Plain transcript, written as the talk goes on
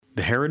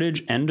The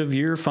Heritage End of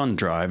Year Fund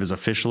Drive is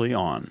officially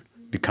on.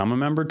 Become a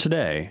member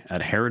today at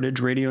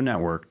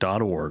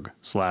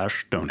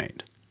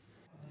heritageradionetwork.org/donate.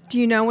 Do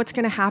you know what's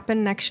going to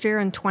happen next year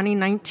in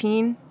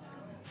 2019?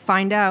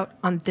 Find out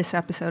on this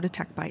episode of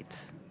Tech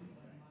Bites.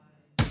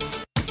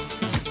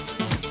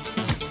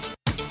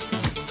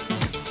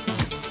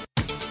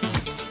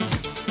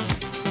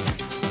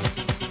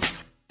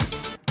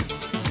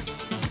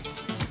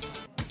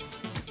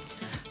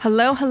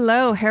 Hello,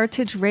 hello,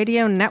 Heritage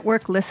Radio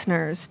Network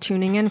listeners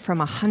tuning in from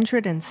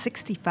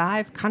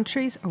 165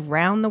 countries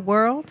around the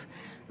world,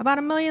 about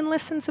 1 million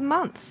listens a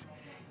month.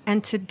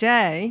 And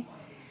today,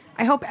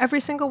 I hope every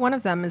single one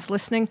of them is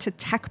listening to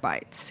Tech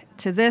Bites,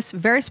 to this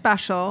very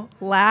special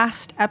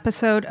last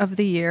episode of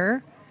the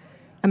year,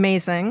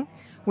 amazing,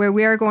 where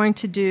we are going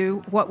to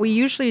do what we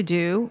usually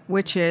do,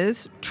 which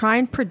is try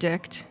and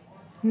predict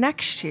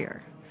next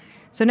year.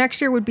 So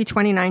next year would be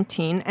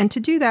 2019. And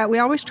to do that, we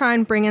always try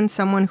and bring in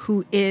someone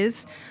who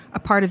is a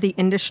part of the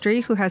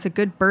industry, who has a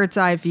good bird's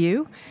eye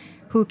view,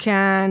 who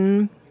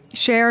can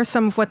share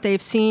some of what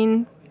they've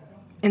seen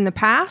in the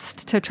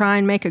past to try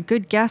and make a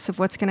good guess of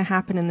what's going to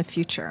happen in the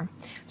future.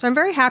 So I'm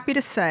very happy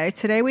to say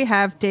today we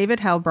have David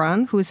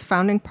Heilbron, who is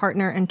founding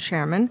partner and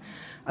chairman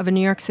of a New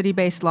York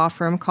City-based law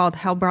firm called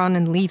Heilbron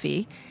and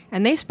Levy.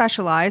 And they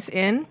specialize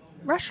in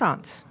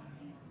restaurants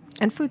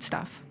and food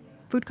stuff.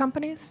 Food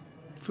companies?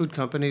 Food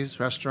companies,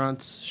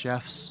 restaurants,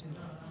 chefs,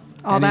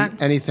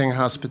 anything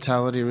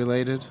hospitality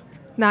related.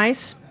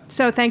 Nice.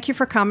 So thank you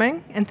for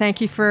coming, and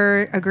thank you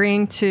for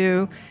agreeing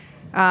to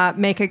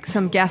make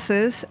some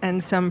guesses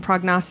and some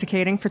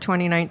prognosticating for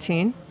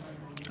 2019.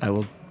 I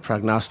will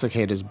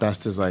prognosticate as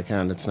best as I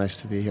can. It's nice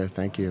to be here.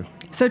 Thank you.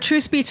 So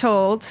truth be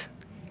told,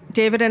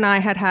 David and I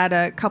had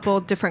a couple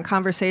different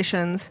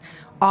conversations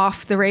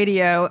off the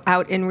radio,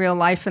 out in real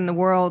life in the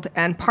world.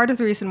 And part of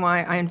the reason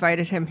why I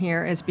invited him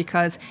here is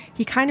because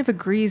he kind of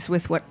agrees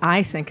with what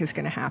I think is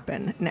going to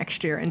happen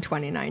next year in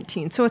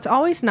 2019. So it's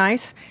always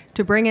nice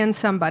to bring in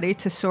somebody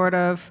to sort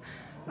of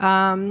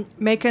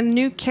make a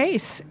new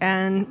case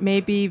and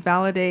maybe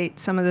validate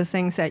some of the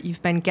things that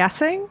you've been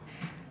guessing,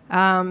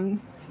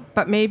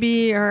 but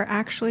maybe are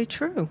actually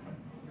true.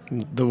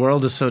 The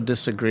world is so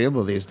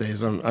disagreeable these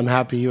days. I'm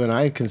happy you and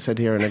I can sit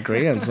here and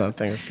agree on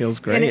something. It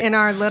feels great. In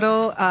our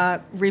little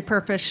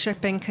repurposed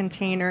shipping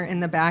container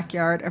in the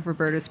backyard of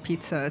Roberta's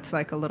Pizza, it's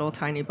like a little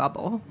tiny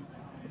bubble.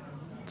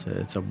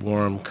 It's a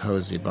warm,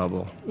 cozy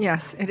bubble.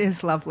 Yes, it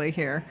is lovely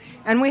here.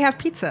 And we have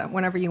pizza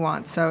whenever you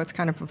want, so it's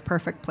kind of a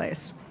perfect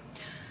place.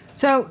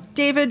 So,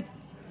 David,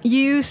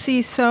 you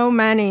see so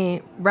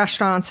many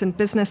restaurants and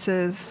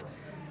businesses,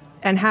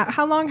 and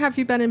how long have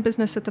you been in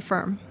business at the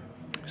firm?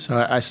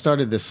 So I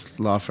started this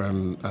law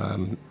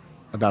firm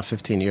about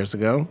 15 years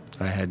ago.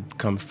 I had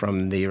come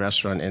from the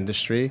restaurant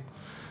industry.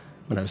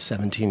 When I was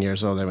 17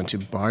 years old, I went to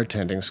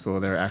bartending school.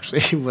 There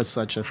actually was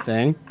such a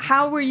thing.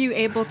 How were you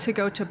able to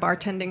go to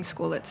bartending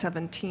school at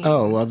 17?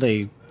 Oh, well,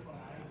 it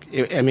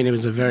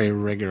was a very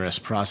rigorous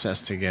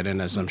process to get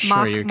in, as I'm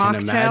sure you can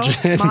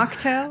imagine.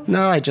 Mocktails?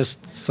 No, I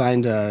just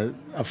signed a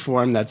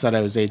form that said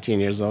I was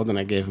 18 years old, and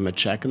I gave them a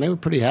check, and they were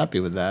pretty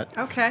happy with that.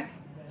 Okay.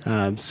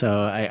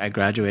 So I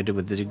graduated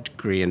with a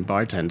degree in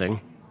bartending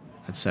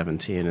at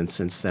 17, and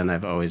since then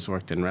I've always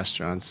worked in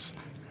restaurants.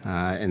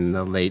 In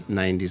the late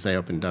 90s, I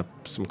opened up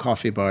some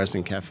coffee bars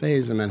and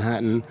cafes in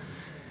Manhattan.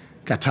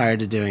 Got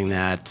tired of doing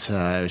that.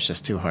 It was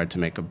just too hard to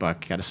make a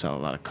buck. Got to sell a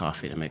lot of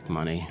coffee to make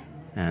money.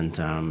 And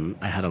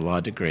I had a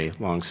law degree,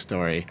 long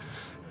story.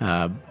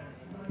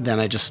 Then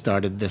I just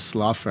started this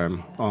law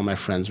firm. All my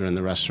friends were in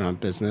the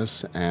restaurant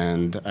business,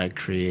 and I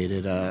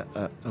created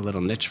a little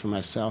niche for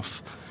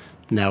myself.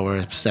 Now we're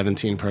a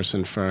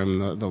 17-person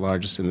firm, the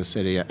largest in the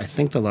city. I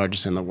think the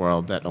largest in the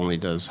world that only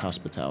does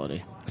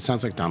hospitality. It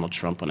sounds like Donald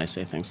Trump when I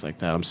say things like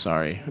that. I'm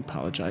sorry. I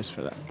apologize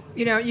for that.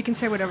 You know, you can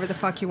say whatever the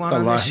fuck you want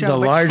on this show, the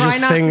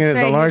largest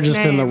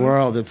in the name.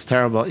 world. It's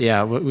terrible.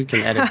 Yeah, we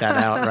can edit that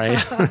out,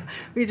 right?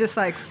 We're just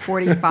like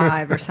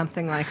 45 or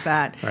something like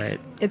that. Right.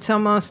 It's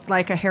almost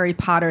like a Harry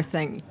Potter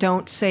thing.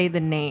 Don't say the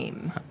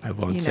name. I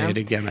won't say it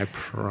again, I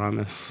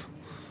promise.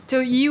 So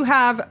you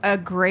have a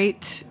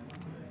great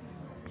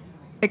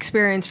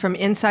experience from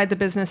inside the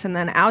business and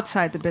then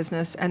outside the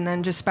business, and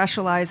then just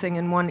specializing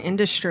in one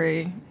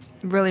industry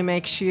really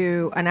makes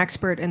you an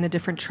expert in the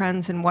different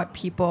trends and what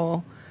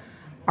people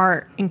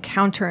are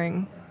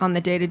encountering on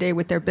the day-to-day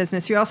with their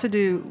business. You also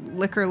do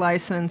liquor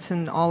license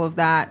and all of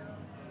that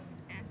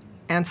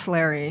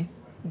ancillary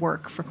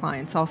work for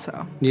clients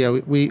also.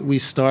 Yeah, we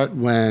start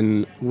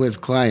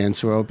with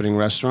clients who are opening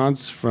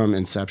restaurants from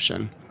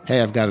inception.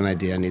 Hey, I've got an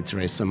idea. I need to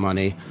raise some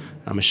money.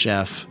 I'm a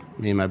chef.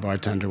 Me and my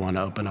bartender want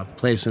to open up a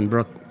place in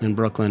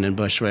Brooklyn, in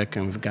Bushwick,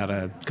 and we've got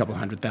a couple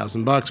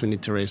 $100,000. We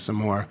need to raise some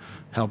more.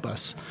 Help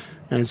us.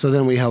 And so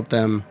then we help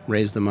them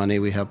raise the money.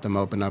 We help them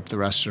open up the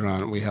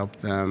restaurant. We help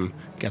them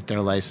get their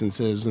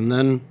licenses, and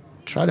then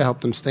try to help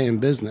them stay in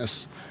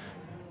business.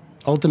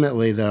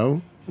 Ultimately,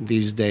 though,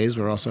 these days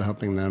we're also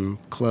helping them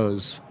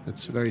close.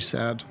 It's very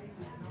sad.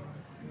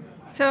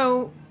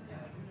 So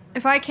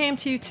if I came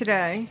to you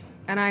today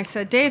and I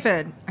said,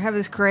 David, I have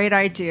this great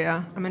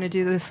idea. I'm going to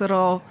do this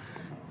little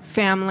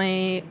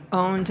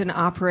family-owned and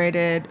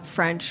operated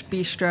French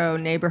bistro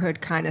neighborhood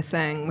kind of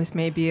thing with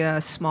maybe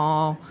a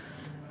small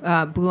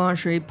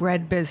boulangerie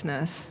bread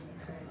business.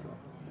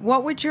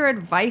 What would your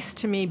advice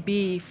to me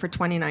be for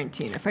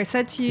 2019? If I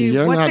said to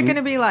you, what's it going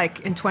to be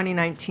like in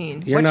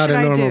 2019? You're not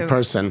a normal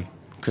person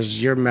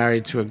because you're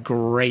married to a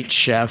great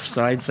chef.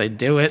 So I'd say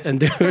do it and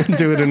do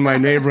it in my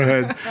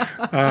neighborhood.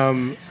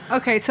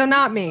 Okay, so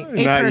not me,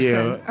 not person,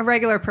 you. A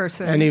regular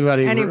person.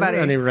 Anybody.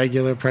 Any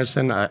regular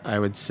person, I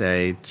would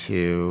say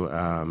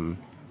to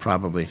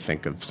probably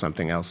think of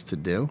something else to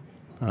do.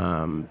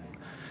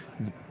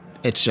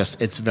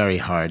 It's very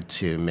hard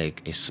to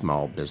make a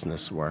small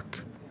business work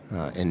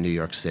in New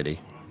York City.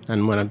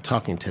 And when I'm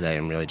talking today,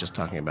 I'm really just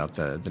talking about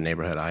the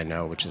neighborhood I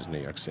know, which is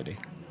New York City.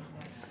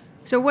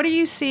 So what do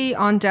you see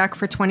on deck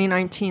for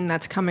 2019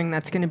 that's coming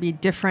that's going to be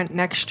different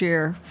next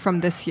year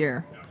from this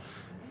year?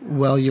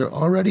 Well, you're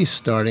already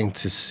starting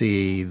to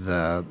see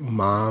the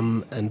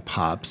mom and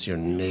pops, your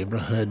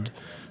neighborhood,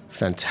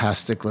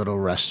 fantastic little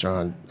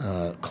restaurant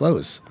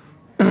close.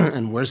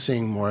 And we're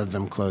seeing more of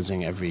them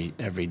closing every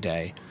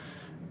day.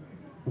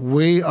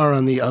 We are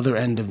on the other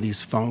end of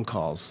these phone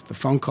calls. The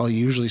phone call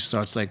usually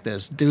starts like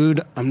this.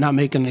 Dude, I'm not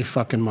making any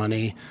fucking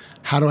money.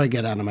 How do I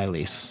get out of my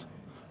lease?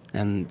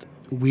 And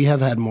we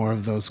have had more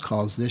of those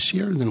calls this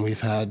year than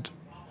we've had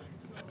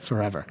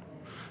forever.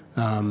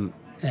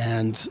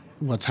 And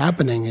what's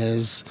happening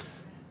is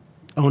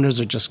owners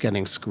are just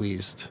getting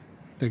squeezed.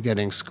 They're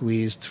getting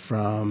squeezed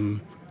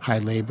from high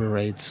labor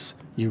rates.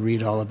 You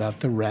read all about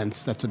the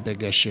rents. That's a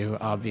big issue,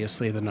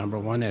 obviously the number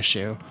one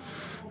issue.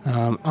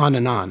 On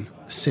and on.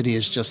 The city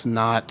is just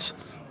not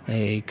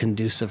a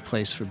conducive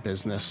place for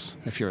business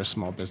if you're a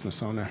small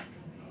business owner.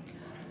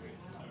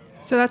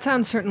 So that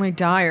sounds certainly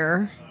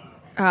dire.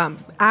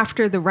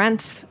 After the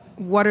rents,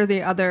 what are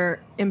the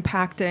other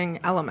impacting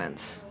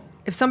elements?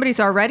 If somebody's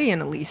already in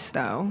a lease,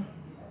 though,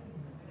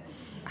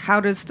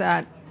 how does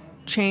that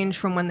change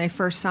from when they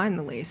first signed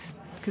the lease?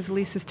 Because the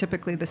lease is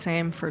typically the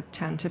same for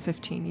 10 to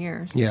 15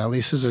 years. Yeah,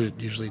 leases are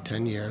usually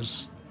 10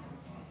 years.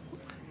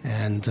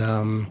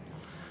 And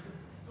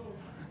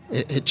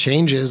it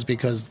changes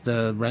because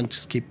the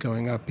rents keep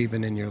going up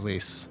even in your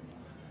lease.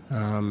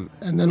 And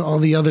then all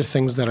the other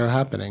things that are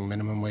happening.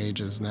 Minimum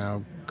wage is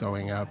now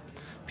going up.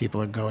 People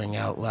are going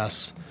out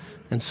less.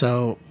 And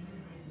so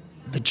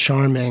the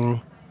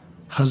charming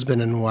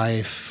husband and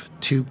wife,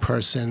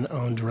 two-person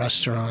owned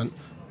restaurant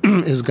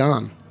is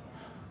gone.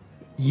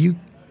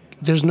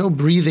 There's no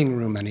breathing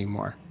room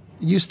anymore.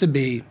 It used to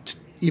be,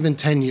 even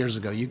 10 years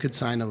ago, you could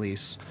sign a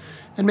lease,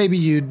 and maybe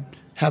you'd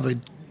have a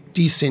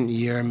decent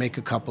year, make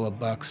a couple of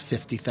bucks,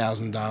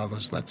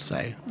 $50,000, let's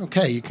say.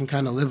 Okay, you can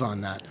kind of live on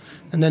that.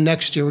 And then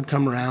next year would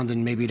come around,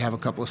 and maybe you'd have a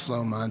couple of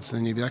slow months, and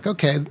then you'd be like,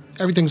 okay,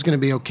 everything's going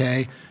to be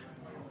okay,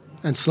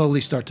 and slowly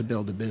start to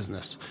build a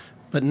business.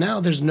 But now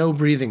there's no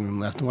breathing room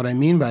left. And what I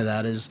mean by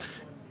that is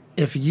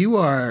if you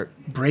are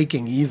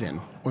breaking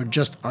even or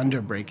just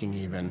under breaking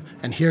even,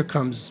 and here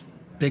comes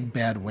big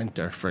bad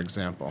winter, for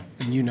example,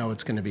 and you know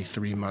it's going to be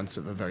 3 months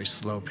of a very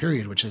slow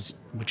period, which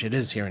it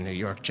is here in New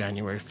York.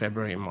 January,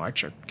 February, and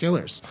March are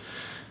killers.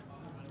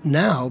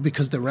 Now,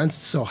 because the rent's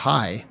so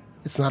high,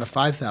 it's not a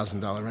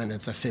 $5,000 rent,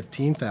 it's a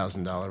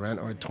 $15,000 rent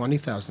or a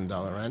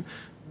 $20,000 rent.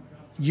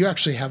 You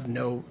actually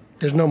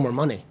there's no more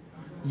money.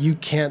 You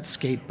can't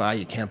skate by,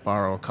 you can't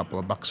borrow a couple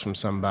of bucks from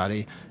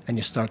somebody, and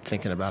you start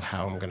thinking about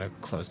how I'm going to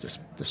close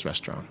this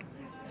restaurant.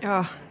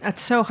 Oh,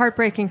 that's so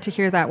heartbreaking to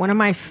hear that. One of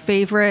my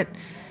favorite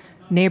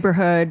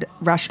neighborhood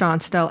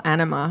restaurants, Del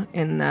Anima,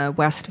 in the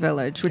West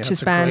Village, which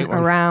has been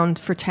around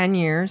for 10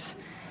 years.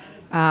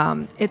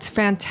 It's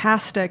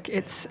fantastic.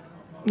 It's,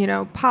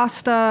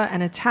 pasta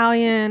and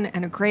Italian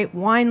and a great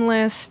wine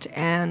list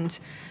and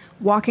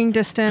walking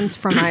distance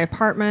from my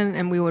apartment,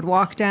 and we would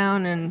walk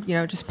down and,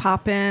 just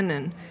pop in,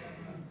 and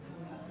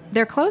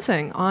they're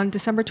closing on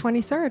December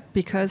 23rd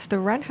because the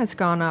rent has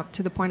gone up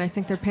to the point I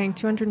think they're paying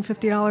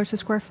 $250 a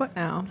square foot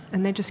now,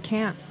 and they just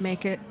can't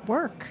make it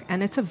work.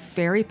 And it's a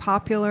very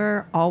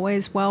popular,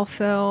 always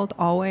well-filled,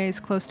 always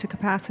close to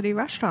capacity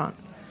restaurant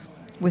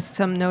with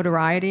some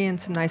notoriety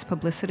and some nice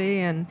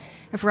publicity. And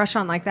if a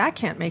restaurant like that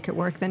can't make it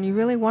work, then you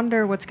really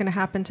wonder what's going to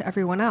happen to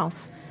everyone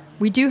else.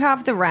 We do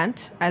have the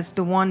rent as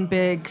the one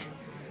big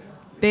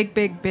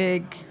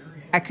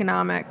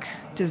economic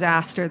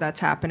disaster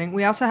that's happening.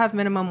 We also have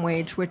minimum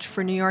wage, which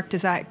for New York,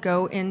 does that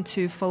go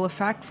into full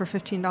effect for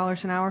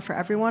 $15 an hour for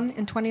everyone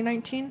in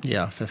 2019?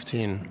 Yeah,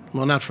 15.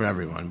 Well, not for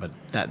everyone, but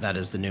that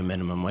is the new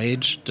minimum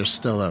wage. There's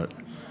still a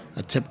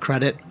tip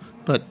credit,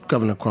 but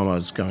Governor Cuomo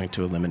is going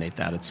to eliminate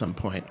that at some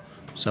point.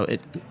 So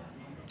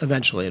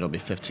eventually it'll be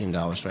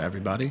 $15 for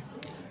everybody.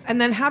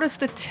 And then how does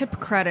the tip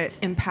credit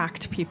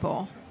impact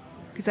people?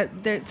 Because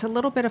it's a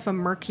little bit of a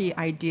murky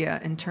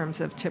idea in terms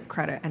of tip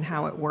credit and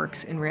how it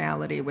works in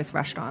reality with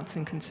restaurants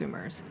and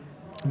consumers.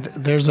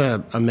 There's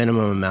a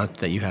minimum amount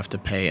that you have to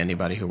pay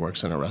anybody who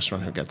works in a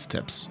restaurant who gets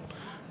tips.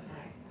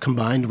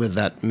 Combined with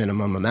that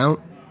minimum amount,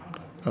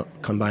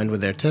 combined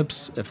with their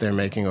tips, if they're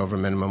making over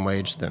minimum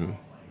wage, then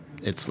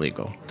it's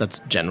legal. That's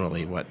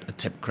generally what a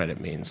tip credit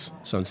means.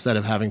 So instead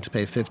of having to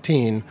pay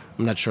 15,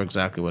 I'm not sure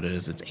exactly what it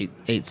is. It's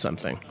eight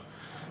something,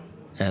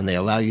 and they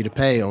allow you to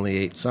pay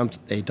only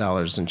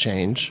 $8 and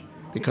change,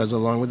 because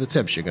along with the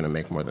tips, you're going to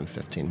make more than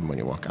 15 when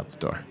you walk out the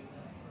door.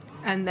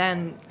 And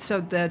then, so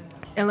the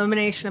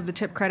elimination of the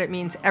tip credit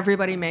means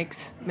everybody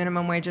makes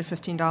minimum wage of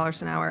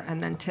 $15 an hour,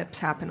 and then tips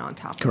happen on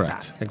top of that.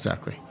 Correct.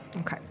 Exactly.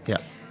 Okay. Yeah.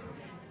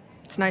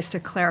 It's nice to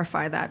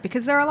clarify that,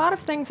 because there are a lot of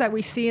things that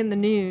we see in the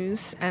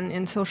news and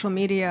in social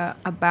media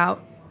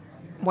about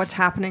what's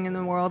happening in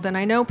the world. And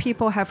I know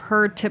people have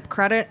heard tip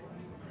credit.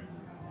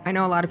 I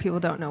know a lot of people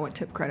don't know what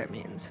tip credit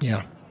means.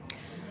 Yeah.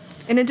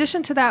 In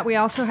addition to that, we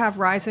also have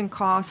rising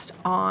costs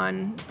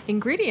on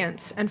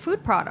ingredients and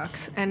food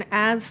products. And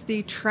as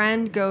the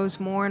trend goes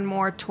more and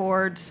more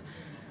towards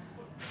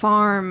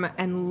farm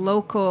and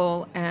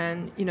local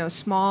and,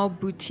 small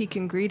boutique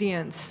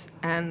ingredients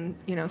and,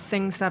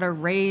 things that are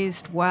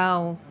raised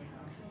well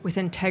with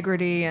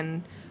integrity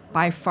and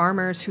by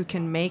farmers who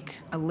can make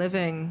a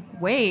living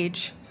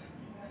wage,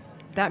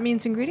 that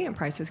means ingredient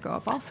prices go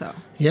up also.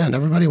 Yeah, and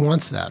everybody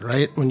wants that,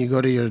 right? When you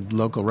go to your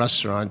local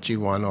restaurant, you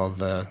want all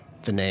the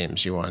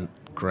names. You want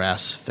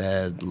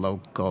grass-fed,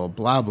 local,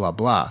 blah, blah,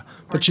 blah.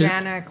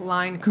 Organic,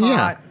 line caught.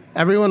 Yeah,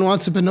 everyone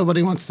wants it, but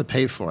nobody wants to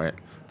pay for it.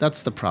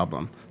 That's the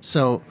problem.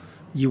 So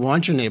you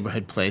want your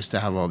neighborhood place to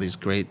have all these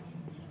great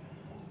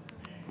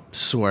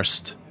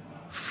sourced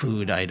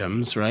food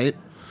items, right?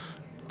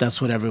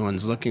 That's what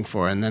everyone's looking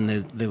for. And then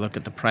they look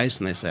at the price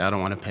and they say, I don't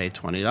want to pay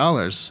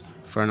 $20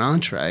 for an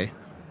entree.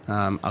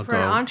 An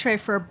entree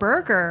for a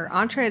burger,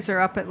 entrees are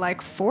up at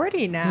like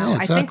 $40 now. Yeah,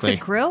 exactly. I think the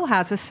grill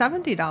has a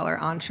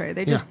 $70 entree.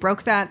 They just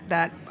broke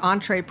that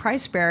entree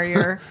price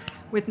barrier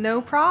with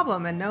no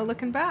problem and no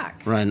looking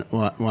back. Right?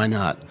 Why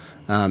not?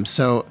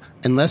 So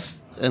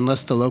unless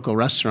the local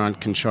restaurant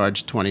can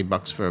charge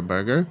 $20 for a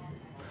burger,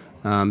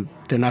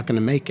 they're not going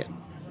to make it.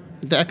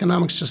 The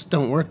economics just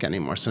don't work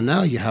anymore. So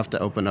now you have to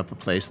open up a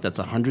place that's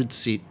 100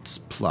 seats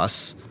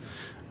plus,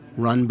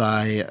 run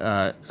by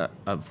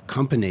a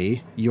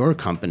company, your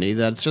company,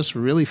 that's just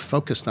really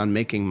focused on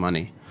making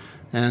money.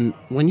 And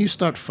when you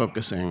start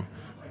focusing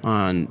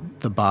on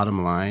the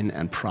bottom line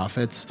and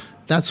profits,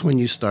 that's when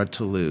you start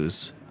to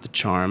lose the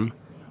charm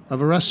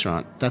of a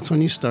restaurant. That's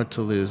when you start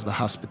to lose the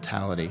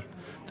hospitality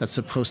that's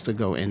supposed to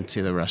go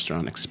into the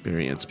restaurant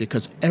experience,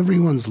 because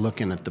everyone's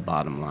looking at the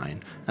bottom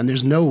line. And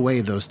there's no way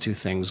those two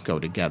things go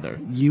together.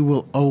 You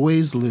will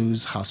always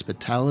lose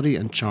hospitality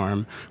and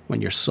charm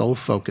when your sole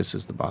focus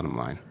is the bottom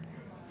line.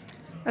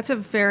 That's a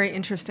very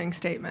interesting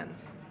statement.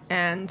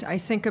 And I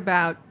think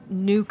about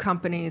new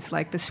companies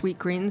like the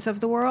Sweetgreens of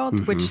the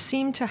world, which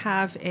seem to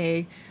have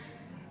a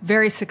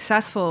very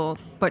successful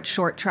but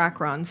short track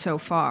run so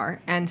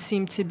far, and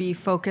seem to be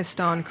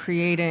focused on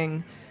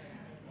creating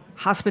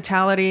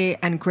hospitality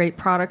and great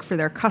product for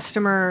their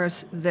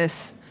customers,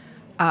 this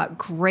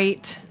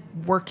great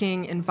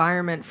working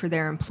environment for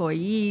their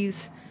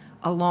employees,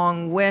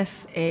 along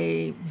with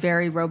a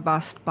very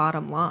robust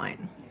bottom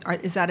line.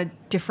 Is that a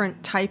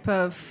different type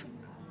of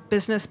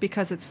business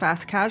because it's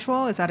fast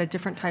casual? Is that a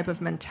different type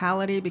of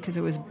mentality because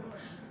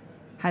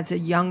has a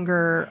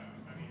younger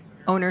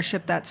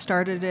ownership that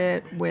started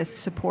it with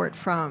support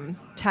from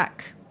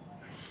tech?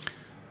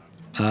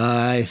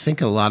 I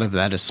think a lot of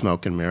that is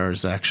smoke and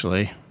mirrors,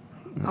 actually.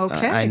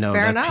 Okay, I know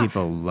fair that enough.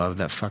 People love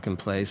that fucking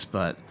place,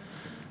 but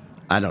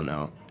I don't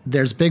know.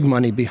 There's big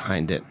money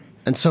behind it.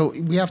 And so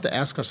we have to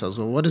ask ourselves,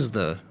 well, what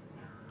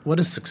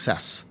is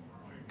success?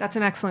 That's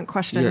an excellent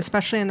question,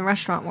 especially in the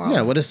restaurant world.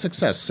 Yeah, what is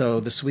success? So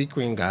the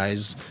Sweetgreen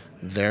guys,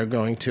 they're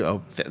going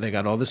to, they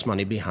got all this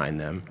money behind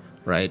them,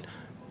 right?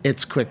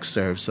 It's quick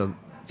serve, so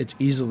it's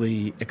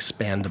easily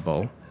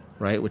expandable,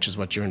 right? Which is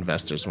what your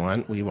investors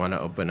want. We want to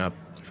open up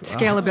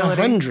scalability.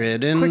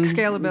 100 in quick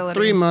scalability.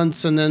 3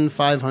 months and then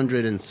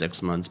 500 in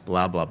 6 months,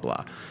 blah, blah,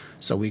 blah.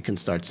 So we can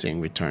start seeing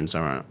returns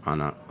on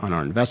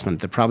our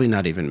investment. They're probably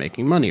not even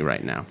making money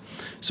right now.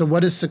 So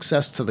what is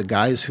success to the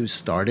guys who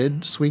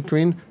started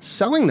Sweetgreen?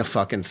 Selling the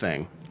fucking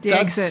thing.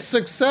 That's exit.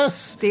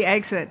 Success. The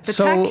exit.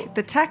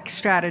 The tech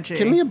strategy.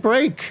 Give me a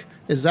break.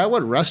 Is that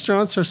what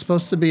restaurants are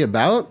supposed to be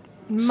about?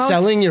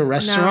 Selling your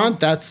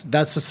restaurant? No.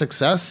 That's a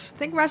success? I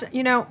think,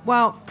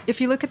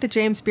 if you look at the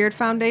James Beard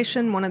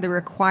Foundation, one of the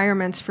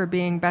requirements for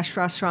being best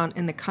restaurant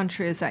in the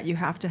country is that you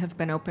have to have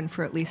been open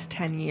for at least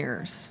 10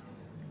 years.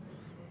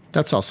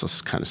 That's also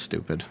kind of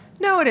stupid.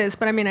 No, it is.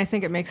 But I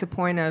think it makes a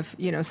point of,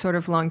 sort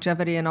of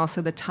longevity and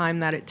also the time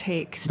that it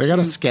takes. They got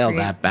to scale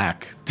that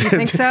back. Do you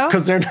think so?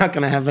 Because they're not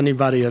going to have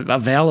anybody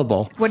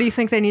available. What do you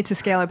think they need to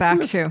scale it back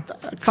to?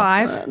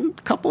 5? A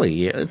couple of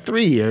years.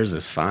 3 years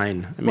is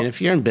fine.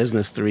 If you're in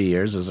business 3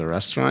 years as a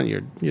restaurant,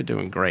 you're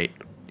doing great.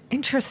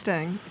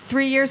 Interesting.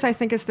 3 years, I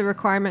think, is the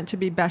requirement to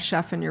be best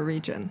chef in your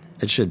region.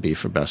 It should be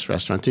for best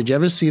restaurant. Did you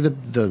ever see the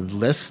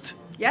list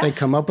Yes. They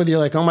come up with, you're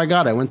like, oh my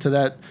God, I went to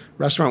that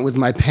restaurant with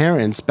my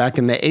parents back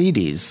in the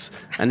 80s,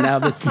 and now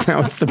it's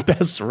the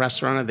best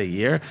restaurant of the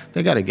year.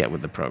 They got to get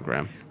with the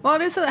program. Well,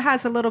 it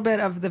has a little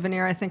bit of the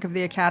veneer, I think, of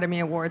the Academy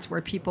Awards,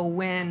 where people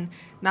win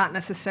not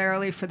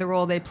necessarily for the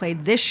role they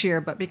played this year,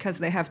 but because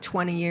they have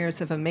 20 years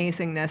of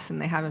amazingness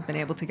and they haven't been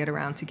able to get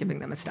around to giving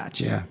them a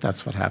statue. Yeah,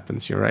 that's what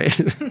happens. You're right.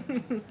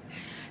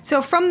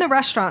 So from the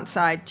restaurant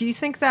side, do you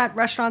think that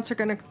restaurants are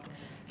going to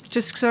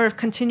just sort of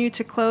continue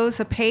to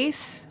close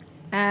apace?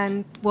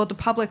 And will the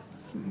public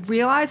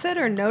realize it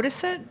or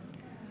notice it?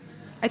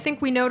 I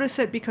think we notice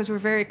it because we're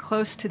very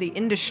close to the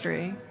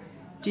industry.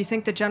 Do you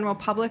think the general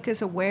public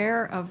is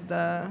aware of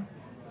the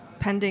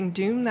pending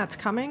doom that's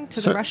coming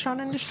to the restaurant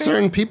industry?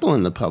 Certain people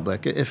in the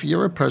public. If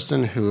you're a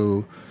person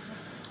who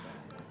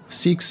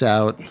seeks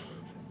out,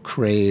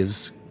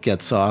 craves,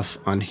 gets off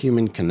on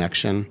human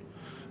connection,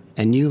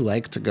 and you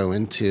like to go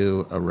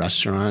into a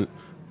restaurant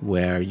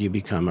where you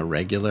become a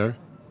regular,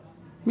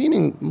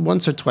 meaning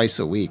once or twice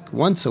a week.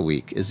 Once a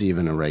week is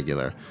even a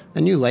regular.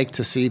 And you like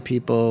to see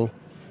people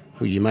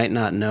who you might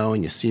not know,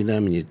 and you see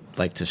them and you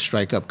like to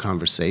strike up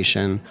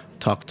conversation,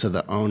 talk to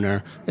the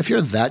owner. If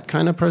you're that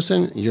kind of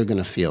person, you're going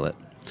to feel it.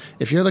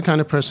 If you're the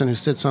kind of person who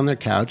sits on their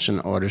couch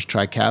and orders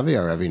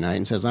Tri-Caviar every night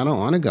and says, I don't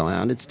want to go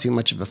out, it's too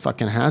much of a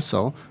fucking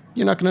hassle,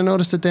 you're not going to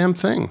notice a damn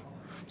thing.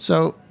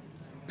 So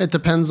it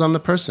depends on the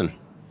person.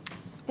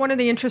 One of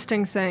the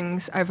interesting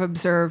things I've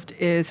observed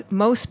is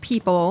most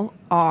people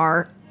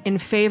are in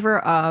favor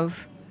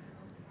of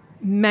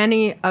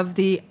many of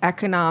the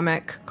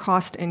economic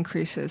cost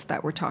increases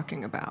that we're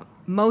talking about.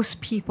 Most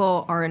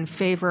people are in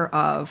favor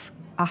of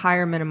a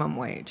higher minimum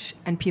wage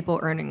and people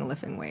earning a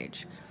living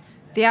wage.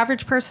 The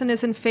average person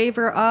is in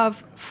favor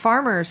of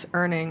farmers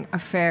earning a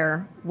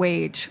fair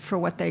wage for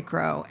what they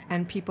grow,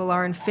 and people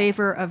are in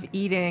favor of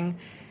eating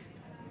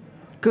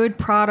good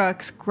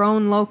products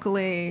grown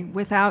locally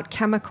without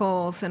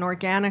chemicals and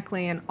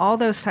organically and all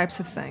those types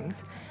of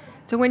things.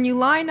 So when you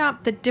line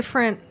up the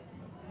different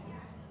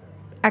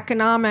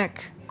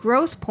economic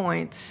growth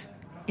points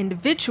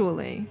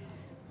individually,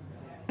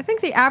 I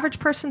think the average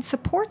person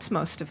supports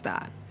most of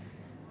that.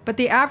 But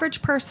the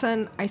average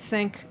person, I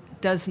think,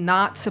 does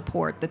not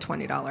support the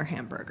 $20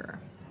 hamburger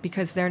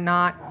because they're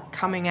not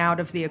coming out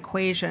of the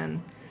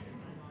equation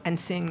and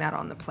seeing that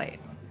on the plate.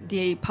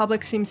 The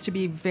public seems to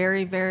be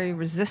very, very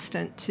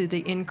resistant to the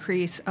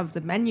increase of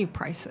the menu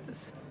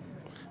prices.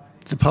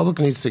 The public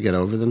needs to get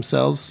over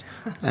themselves.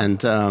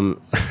 And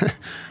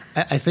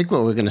I think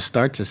what we're going to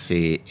start to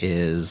see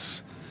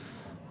is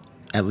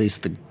at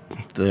least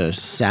the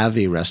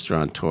savvy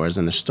restaurateurs,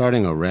 and they're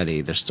starting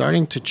already, they're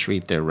starting to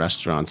treat their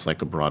restaurants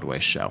like a Broadway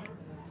show.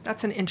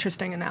 That's an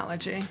interesting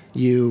analogy.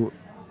 Well,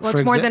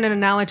 it's more than an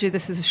analogy.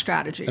 This is a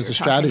strategy. It's a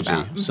strategy.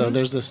 Mm-hmm. So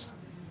there's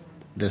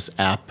this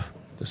app,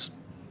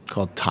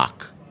 called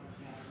Tock.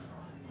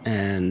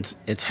 And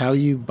it's how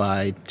you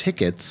buy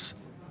tickets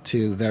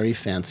to very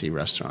fancy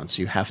restaurants.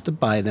 You have to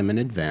buy them in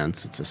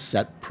advance. It's a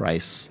set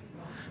price.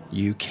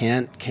 You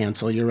can't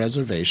cancel your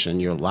reservation.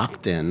 You're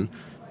locked in.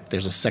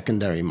 There's a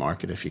secondary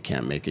market if you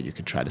can't make it. You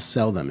could try to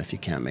sell them if you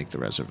can't make the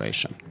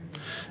reservation.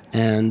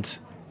 And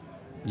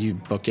you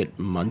book it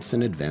months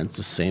in advance,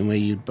 the same way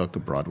you'd book a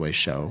Broadway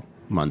show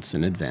months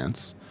in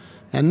advance.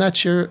 And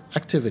that's your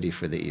activity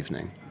for the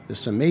evening.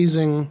 This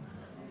amazing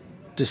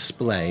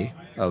display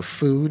of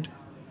food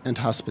and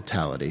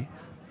hospitality.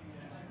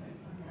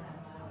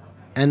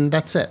 And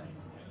that's it.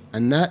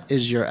 And that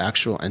is your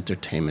actual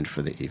entertainment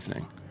for the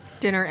evening.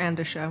 Dinner and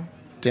a show.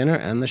 Dinner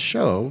and the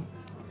show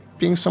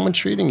being someone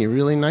treating you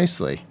really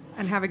nicely.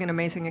 And having an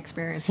amazing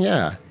experience.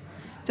 Yeah.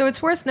 So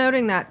it's worth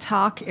noting that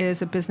Tock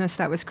is a business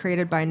that was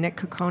created by Nick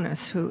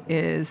Kokonas, who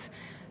is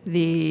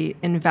the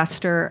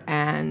investor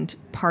and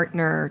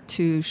partner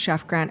to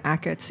Chef Grant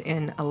Achatz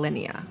in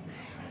Alinea.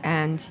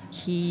 And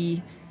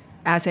he,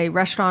 as a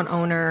restaurant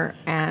owner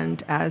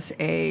and as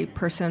a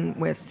person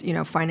with,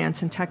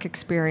 finance and tech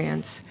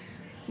experience,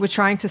 was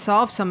trying to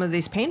solve some of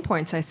these pain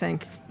points, I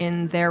think,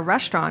 in their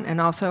restaurant,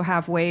 and also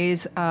have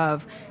ways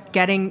of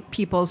getting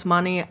people's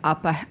money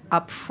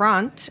up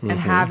front and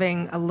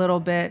having a little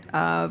bit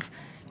of,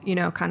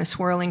 kind of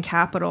swirling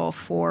capital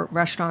for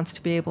restaurants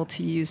to be able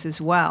to use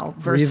as well.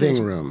 Versus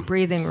breathing room.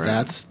 Breathing room.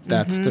 That's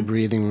the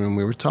breathing room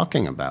we were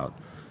talking about.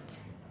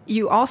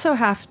 You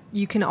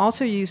can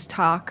also use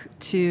Tock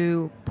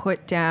to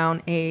put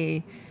down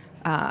a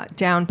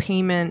down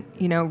payment,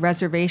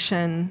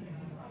 reservation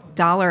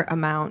dollar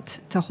amount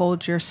to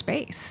hold your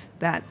space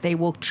that they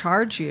will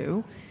charge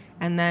you,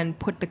 and then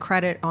put the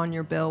credit on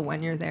your bill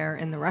when you're there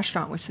in the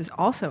restaurant, which is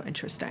also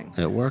interesting.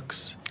 It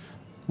works.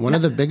 One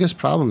of the biggest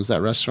problems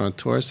that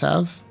restaurateurs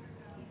have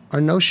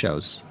are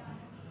no-shows.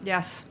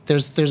 Yes.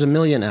 There's a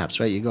million apps,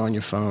 right? You go on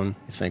your phone,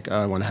 you think,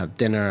 oh, I want to have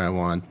dinner, I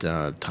want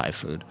Thai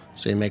food.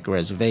 So you make a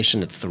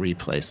reservation at 3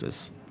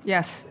 places.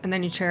 Yes, and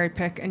then you cherry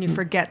pick, and you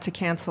forget to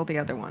cancel the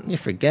other ones. You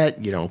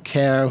forget, you don't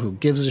care, who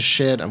gives a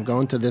shit, I'm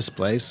going to this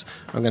place,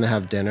 I'm going to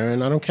have dinner,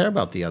 and I don't care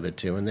about the other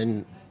 2. And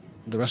then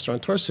the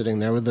restaurateur's sitting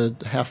there with a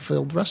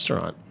half-filled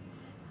restaurant.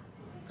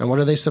 And what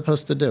are they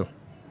supposed to do?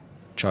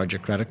 charge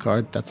your credit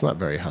card. That's not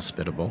very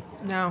hospitable.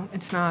 No,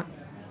 it's not.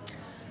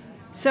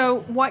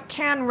 So what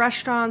can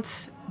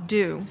restaurants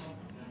do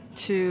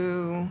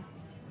to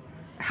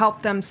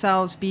help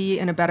themselves be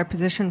in a better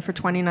position for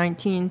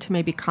 2019 to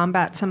maybe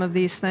combat some of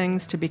these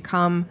things, to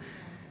become...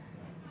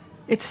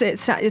 It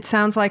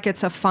sounds like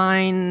it's a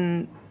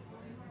fine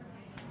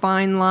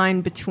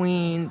line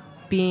between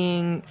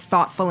being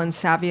thoughtful and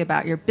savvy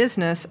about your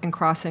business and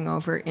crossing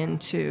over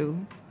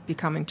into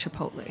becoming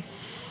Chipotle.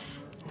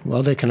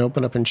 Well, they can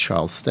open up in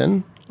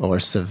Charleston or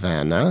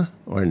Savannah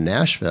or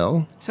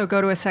Nashville. So go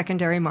to a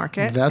secondary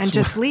market and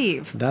just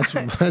leave. That's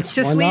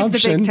just one leave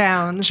option. The big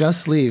towns.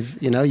 Just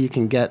leave. You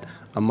can get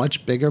a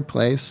much bigger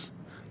place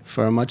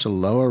for a much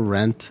lower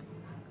rent,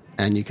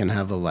 and you can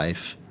have a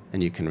life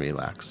and you can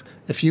relax.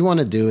 If you want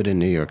to do it in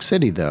New York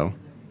City, though,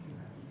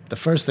 the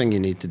first thing you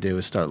need to do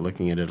is start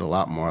looking at it a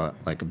lot more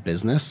like a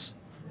business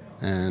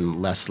and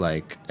less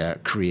like a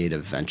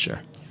creative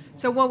venture.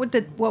 So what would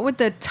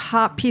the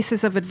top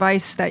pieces of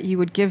advice that you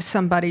would give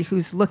somebody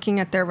who's looking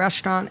at their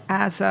restaurant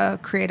as a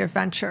creative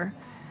venture?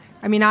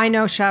 I mean, I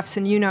know chefs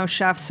and you know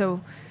chefs,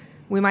 so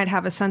we might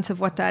have a sense of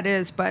what that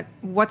is, but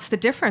what's the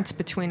difference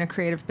between a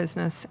creative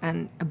business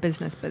and a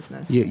business?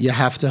 You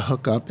have to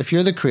hook up. If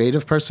you're the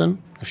creative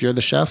person, if you're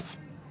the chef,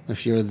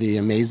 if you're the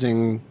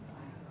amazing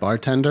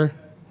bartender,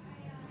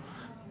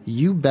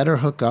 you better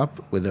hook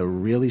up with a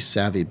really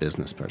savvy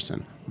business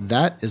person.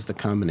 That is the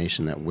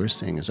combination that we're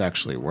seeing is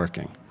actually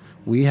working.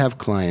 We have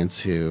clients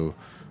who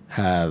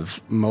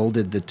have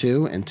molded the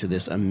two into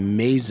this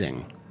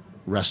amazing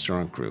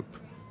restaurant group.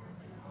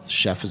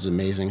 Chef is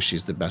amazing.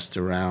 She's the best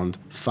around.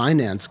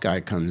 Finance guy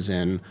comes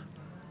in,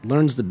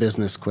 learns the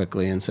business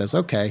quickly and says,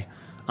 okay,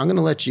 I'm going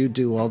to let you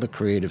do all the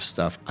creative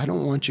stuff. I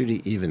don't want you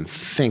to even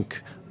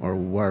think or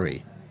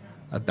worry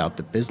about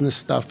the business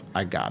stuff.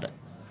 I got it.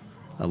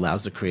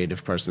 Allows the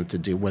creative person to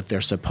do what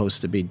they're supposed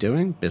to be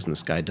doing.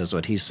 Business guy does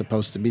what he's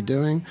supposed to be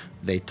doing.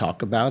 They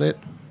talk about it.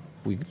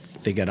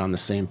 They get on the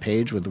same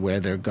page with where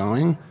they're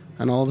going,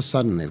 and all of a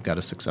sudden they've got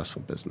a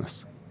successful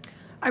business.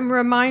 I'm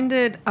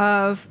reminded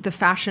of the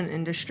fashion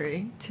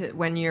industry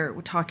when you're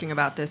talking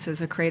about this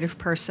as a creative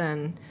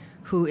person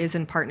who is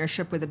in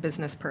partnership with a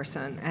business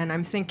person. And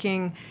I'm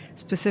thinking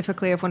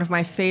specifically of one of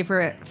my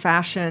favorite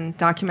fashion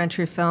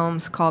documentary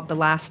films called The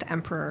Last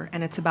Emperor,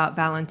 and it's about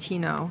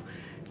Valentino,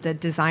 the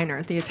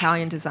designer, the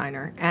Italian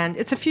designer. And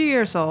it's a few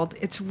years old.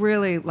 It's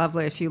really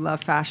lovely if you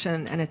love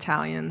fashion and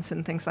Italians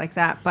and things like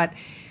that. But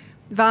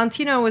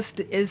Valentino is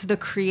the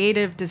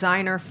creative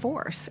designer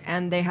force,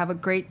 and they have a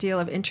great deal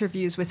of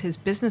interviews with his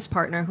business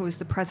partner, who is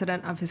the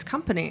president of his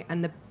company.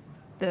 And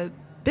the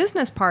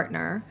business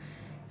partner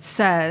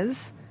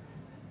says,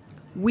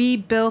 we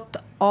built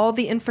all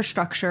the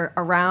infrastructure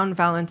around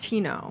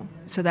Valentino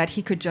so that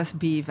he could just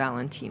be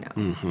Valentino.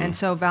 Mm-hmm. And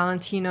so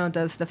Valentino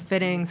does the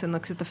fittings and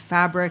looks at the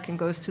fabric and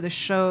goes to the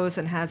shows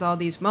and has all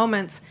these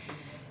moments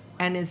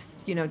and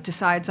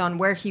decides on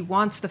where he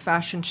wants the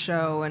fashion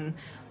show and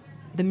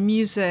the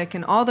music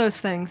and all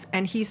those things.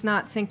 And he's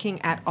not thinking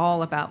at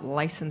all about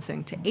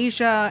licensing to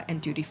Asia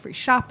and duty-free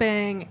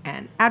shopping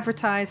and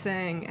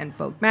advertising and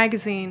Vogue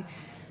magazine.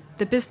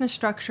 The business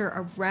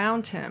structure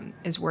around him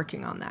is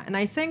working on that. And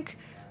I think,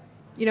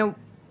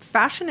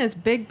 fashion is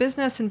big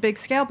business and big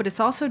scale, but it's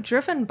also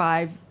driven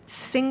by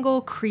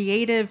single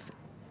creative,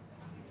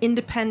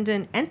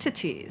 independent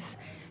entities.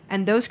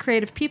 And those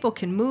creative people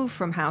can move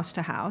from house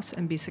to house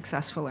and be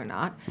successful or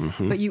not.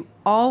 Mm-hmm. But you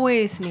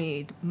always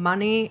need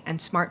money and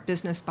smart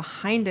business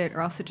behind it,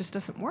 or else it just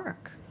doesn't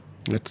work.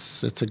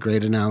 It's a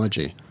great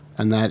analogy.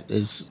 And that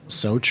is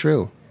so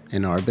true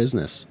in our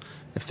business.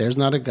 If there's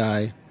not a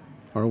guy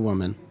or a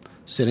woman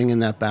sitting in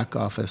that back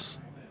office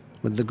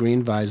with the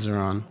green visor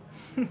on,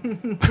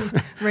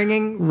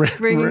 ringing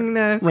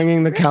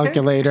the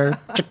calculator,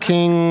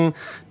 cha-king,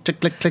 click,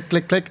 click,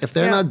 click, click. If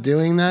they're not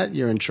doing that,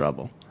 you're in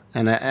trouble.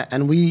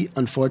 And we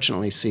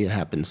unfortunately see it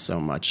happen so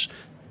much.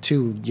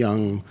 Two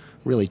young,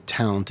 really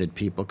talented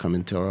people come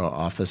into our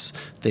office.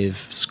 They've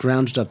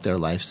scrounged up their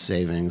life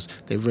savings.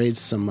 They've raised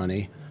some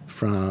money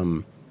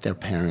from their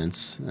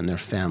parents and their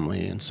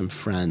family and some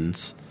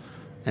friends,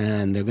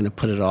 and they're going to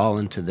put it all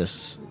into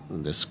this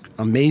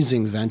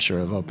amazing venture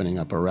of opening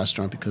up a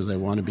restaurant because they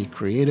want to be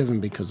creative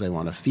and because they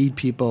want to feed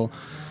people.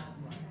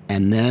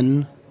 And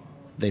then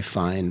they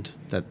find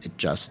that it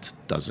just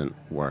doesn't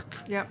work.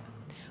 Yep.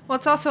 Well,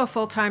 it's also a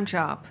full-time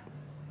job,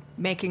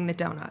 making the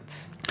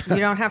donuts. You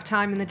don't have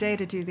time in the day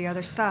to do the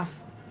other stuff.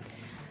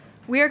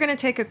 We are going to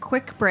take a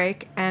quick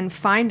break and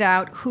find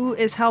out who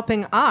is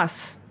helping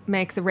us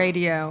make the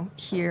radio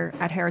here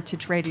at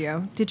Heritage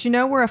Radio. Did you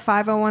know we're a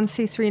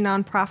 501c3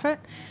 nonprofit?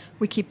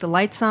 We keep the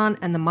lights on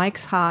and the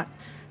mics hot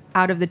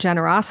out of the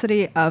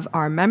generosity of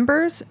our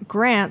members,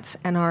 grants,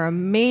 and our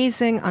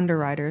amazing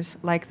underwriters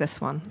like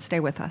this one. Stay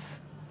with us.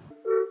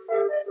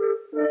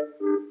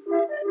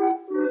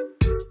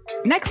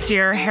 Next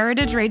year,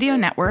 Heritage Radio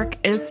Network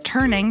is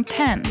turning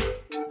 10.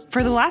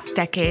 For the last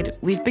decade,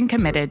 we've been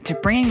committed to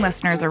bringing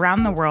listeners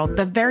around the world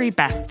the very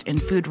best in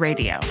food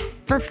radio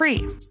for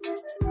free.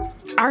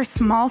 Our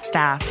small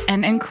staff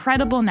and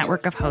incredible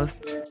network of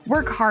hosts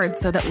work hard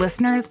so that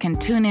listeners can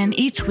tune in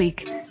each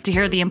week to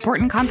hear the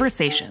important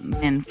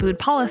conversations in food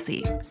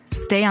policy,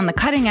 stay on the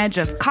cutting edge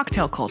of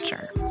cocktail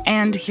culture,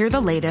 and hear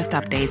the latest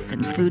updates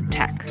in food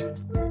tech.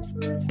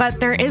 But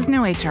there is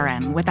no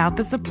HRN without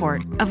the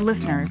support of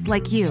listeners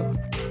like you.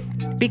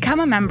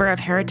 Become a member of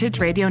Heritage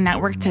Radio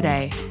Network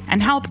today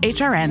and help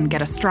HRN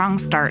get a strong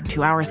start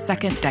to our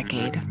second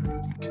decade.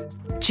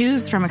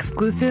 Choose from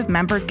exclusive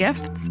member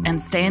gifts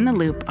and stay in the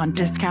loop on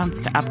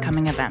discounts to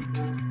upcoming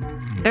events.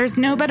 There's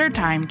no better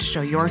time to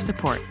show your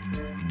support.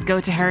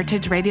 Go to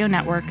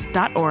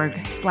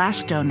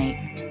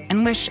heritageradionetwork.org/donate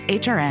and wish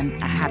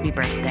HRN a happy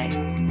birthday.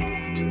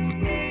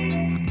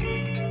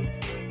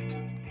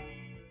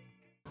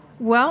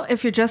 Well,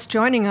 if you're just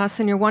joining us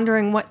and you're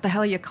wondering what the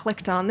hell you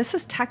clicked on, this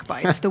is Tech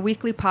Bites, the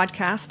weekly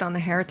podcast on the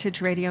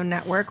Heritage Radio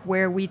Network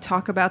where we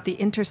talk about the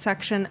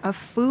intersection of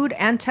food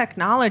and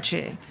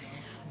technology.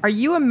 Are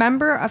you a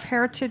member of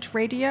Heritage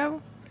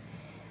Radio?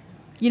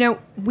 You know,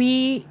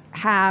 we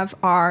have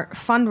our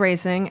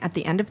fundraising at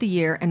the end of the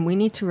year, and we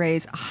need to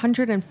raise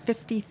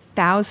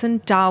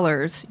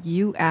 $150,000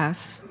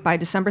 US by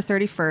December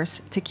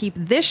 31st to keep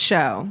this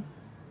show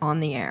on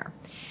the air.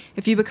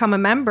 If you become a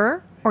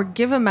member or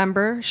give a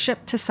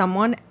membership to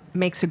someone,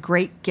 makes a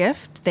great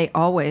gift. They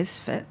always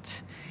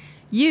fit.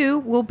 You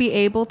will be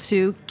able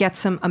to get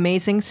some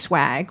amazing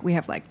swag. We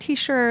have like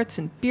t-shirts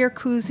and beer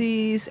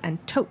koozies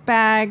and tote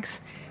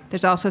bags.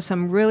 There's also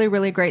some really,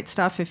 really great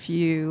stuff if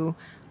you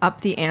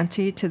up the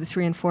ante to the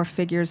 3 and 4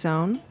 figure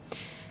zone.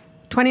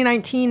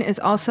 2019 is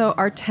also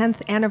our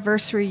 10th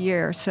anniversary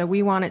year, so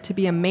we want it to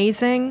be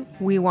amazing.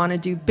 We want to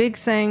do big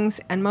things,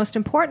 and most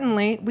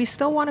importantly, we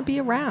still want to be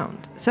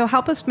around. So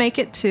help us make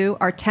it to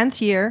our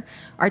 10th year,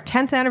 our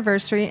 10th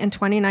anniversary in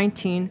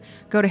 2019.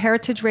 Go to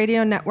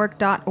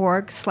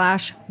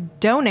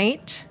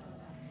heritageradionetwork.org/donate,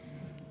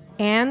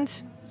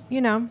 and, you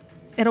know,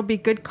 it'll be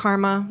good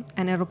karma,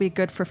 and it'll be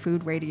good for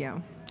food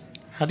radio.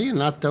 How do you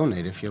not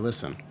donate if you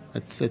listen?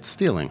 It's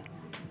stealing.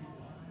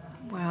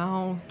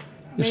 Well,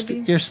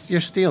 You're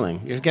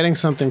stealing. You're getting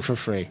something for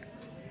free.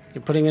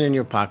 You're putting it in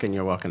your pocket and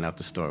you're walking out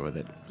the store with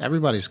it.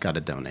 Everybody's got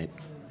to donate.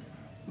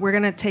 We're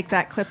going to take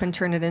that clip and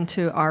turn it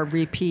into our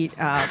repeat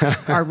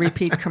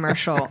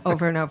commercial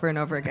over and over and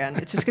over again.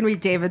 It's just going to be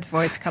David's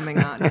voice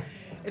coming on.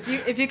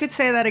 If you could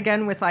say that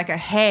again with like a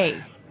hey,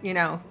 you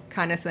know,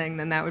 kind of thing,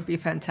 then that would be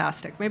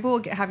fantastic. Maybe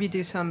we'll have you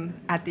do some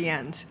at the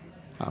end.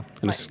 I'm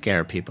going to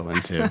scare people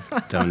into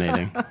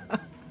donating.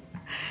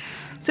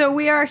 So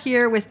we are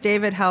here with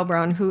David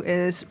Heilbron, who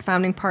is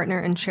founding partner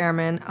and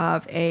chairman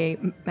of a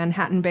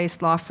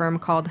Manhattan-based law firm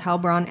called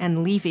Heilbron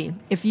 & Levy.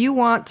 If you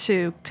want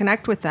to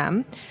connect with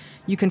them,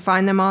 you can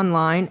find them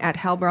online at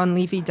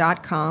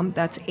heilbronlevy.com.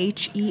 That's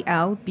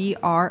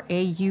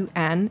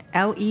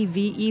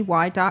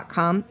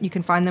HELBRAUNLEVEY.com. You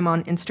can find them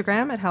on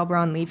Instagram at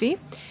Heilbron Levy.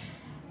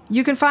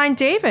 You can find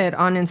David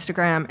on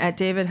Instagram at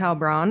David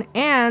Heilbron.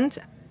 And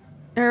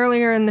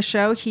earlier in the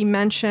show, he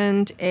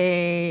mentioned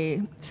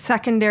a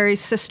secondary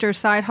sister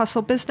side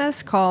hustle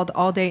business called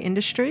All Day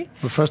Industry.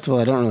 Well, first of all,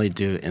 I don't really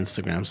do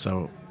Instagram,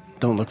 so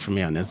don't look for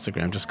me on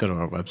Instagram. Just go to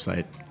our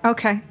website.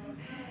 Okay.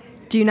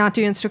 Do you not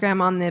do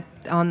Instagram on the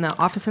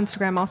office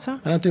Instagram also?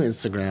 I don't do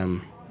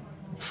Instagram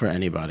for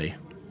anybody.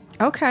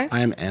 Okay.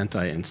 I am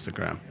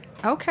anti-Instagram.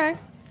 Okay.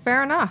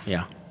 Fair enough.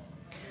 Yeah.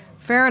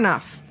 Fair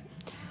enough.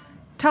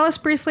 Tell us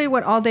briefly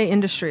what All Day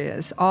Industry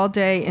is.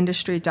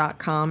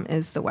 alldayindustry.com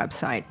is the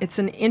website. It's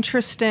an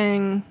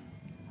interesting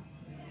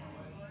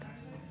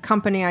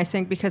company, I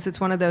think, because it's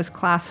one of those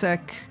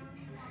classic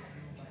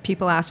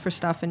people ask for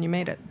stuff and you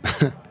made it.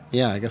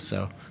 Yeah, I guess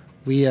so.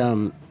 We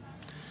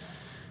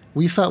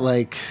felt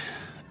like,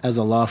 as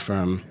a law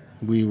firm,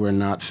 we were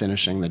not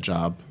finishing the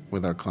job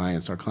with our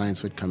clients. Our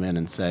clients would come in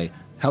and say,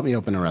 help me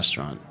open a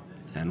restaurant.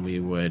 And we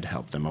would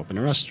help them open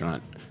a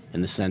restaurant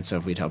in the sense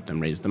of we'd help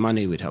them raise the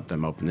money, we'd help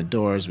them open the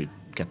doors, we'd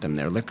get them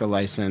their liquor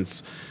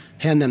license,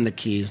 hand them the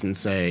keys and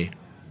say,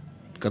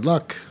 good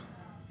luck.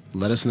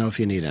 Let us know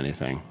if you need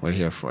anything. We're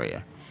here for you.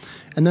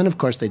 And then, of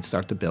course, they'd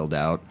start to build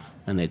out,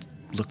 and they'd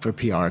look for a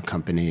PR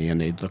company,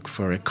 and they'd look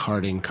for a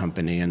carding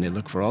company, and they'd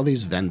look for all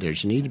these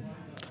vendors. You need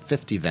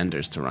 50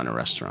 vendors to run a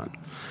restaurant.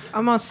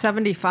 Almost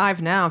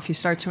 75 now if you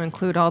start to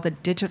include all the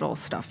digital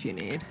stuff you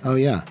need. Oh,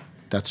 yeah,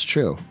 that's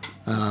true.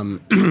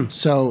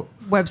 So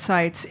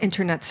websites,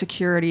 internet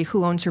security,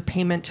 who owns your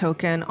payment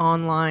token,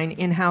 online,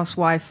 in-house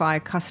Wi-Fi,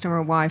 customer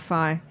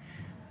Wi-Fi.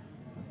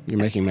 You're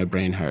making my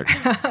brain hurt.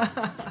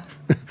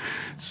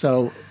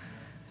 So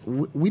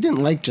we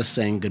didn't like just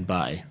saying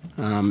goodbye.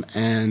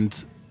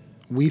 And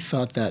we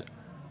thought that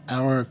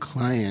our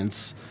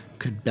clients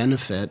could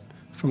benefit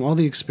from all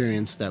the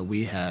experience that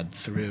we had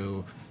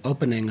through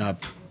opening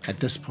up, at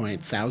this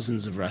point,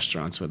 thousands of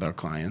restaurants with our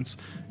clients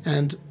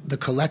and the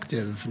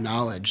collective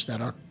knowledge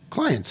that our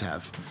clients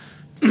have.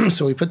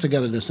 So we put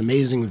together this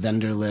amazing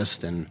vendor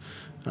list and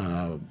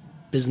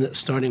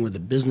starting with the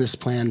business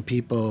plan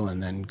people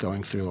and then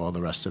going through all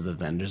the rest of the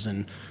vendors.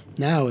 And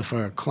now if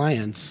our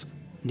clients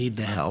need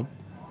the help,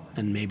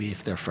 and maybe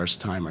if they're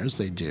first timers,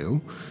 they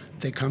do,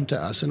 they come to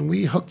us and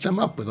we hook them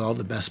up with all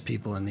the best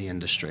people in the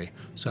industry.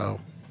 So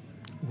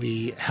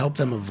we help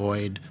them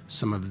avoid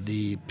some of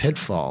the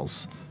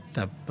pitfalls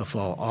that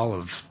befall all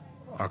of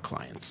our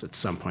clients at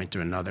some point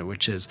or another,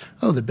 which is,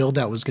 oh, the build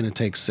out was going to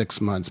take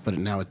 6 months, but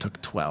now it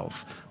took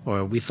 12.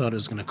 Or we thought it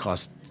was going to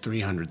cost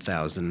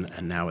 $300,000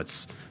 and now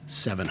it's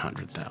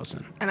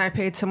 $700,000. And I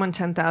paid someone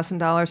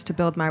 $10,000 to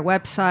build my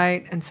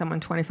website and someone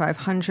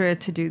 $2,500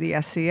 to do the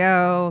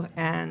SEO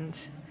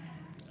and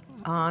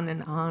on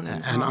and on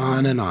and on. And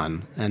on and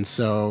on. And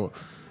so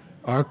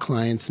our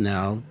clients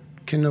now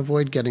can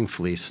avoid getting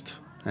fleeced.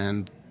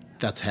 And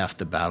that's half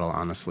the battle,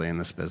 honestly, in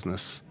this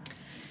business.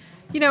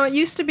 You know, it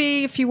used to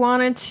be if you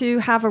wanted to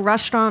have a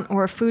restaurant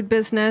or a food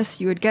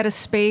business, you would get a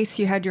space,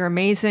 you had your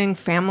amazing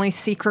family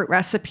secret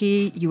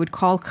recipe, you would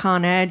call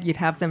Con Ed, you'd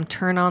have them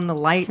turn on the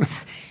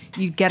lights,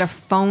 you'd get a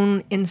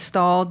phone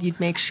installed, you'd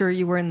make sure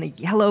you were in the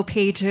yellow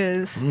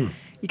pages,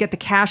 you get the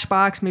cash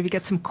box, maybe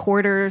get some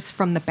quarters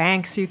from the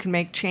bank so you can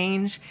make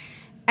change.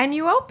 And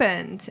you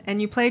opened and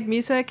you played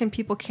music and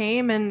people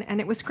came and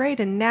it was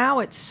great. And now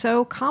it's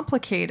so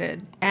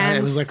complicated. And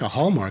it was like a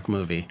Hallmark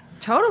movie.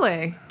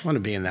 Totally. I want to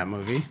be in that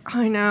movie.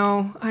 I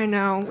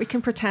know. We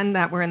can pretend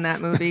that we're in that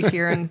movie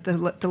here in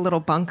the little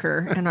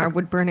bunker and our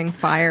wood-burning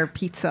fire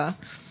pizza.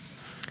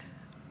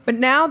 But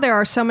now there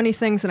are so many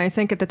things, and I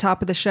think at the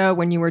top of the show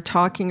when you were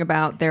talking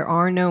about there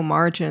are no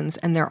margins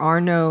and there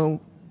are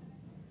no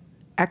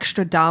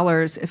extra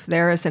dollars if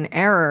there is an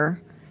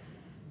error,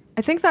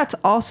 I think that's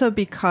also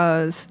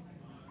because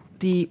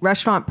the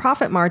restaurant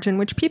profit margin,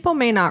 which people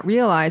may not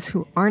realize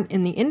who aren't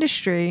in the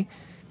industry,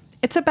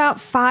 it's about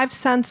 5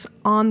 cents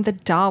on the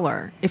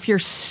dollar. If you're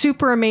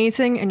super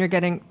amazing and you're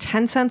getting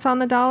 10 cents on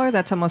the dollar,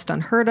 that's almost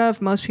unheard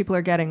of. Most people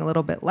are getting a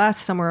little bit less,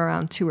 somewhere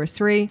around 2 or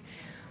 3.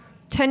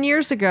 10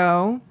 years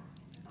ago,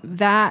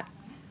 that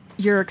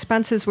your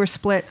expenses were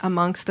split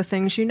amongst the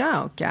things you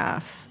know,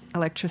 gas,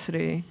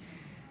 electricity,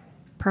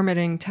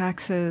 permitting,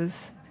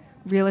 taxes,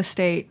 real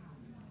estate.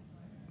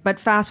 But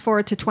fast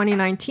forward to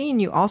 2019,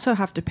 you also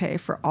have to pay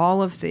for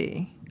all of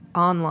the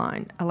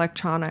online,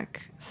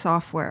 electronic,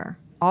 software,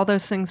 all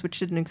those things which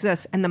didn't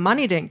exist. And the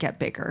money didn't get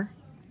bigger.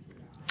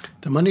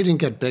 The money didn't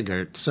get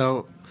bigger.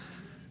 So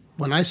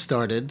when I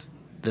started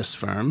this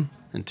firm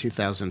in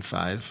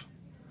 2005,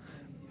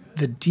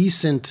 the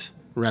decent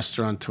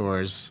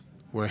restaurateurs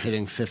were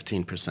hitting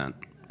 15%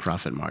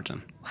 profit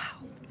margin. Wow.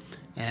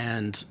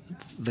 And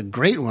the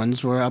great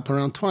ones were up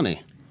around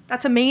 20.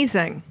 That's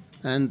amazing.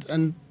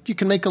 And you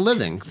can make a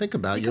living. Think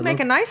about it. You can make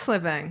a nice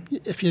living.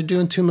 If you're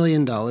doing $2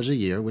 million a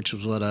year, which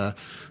is what a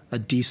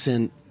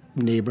decent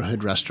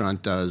neighborhood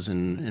restaurant does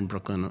in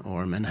Brooklyn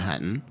or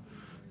Manhattan,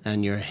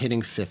 and you're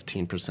hitting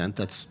 15%,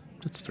 that's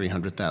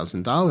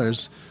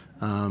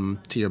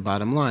 $300,000 to your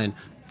bottom line.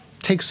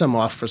 Take some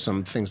off for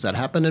some things that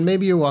happen, and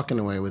maybe you're walking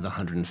away with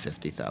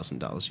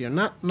 $150,000. You're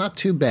not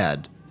too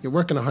bad. You're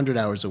working 100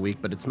 hours a week,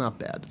 but it's not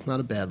bad. It's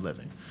not a bad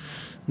living.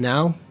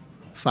 Now,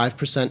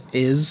 5%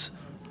 is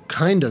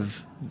kind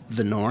of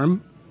the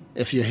norm.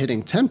 If you're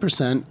hitting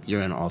 10%,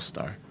 you're an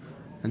all-star.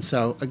 And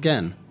so,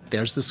 again,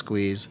 there's the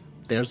squeeze,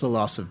 there's the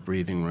loss of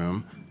breathing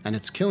room, and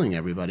it's killing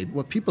everybody.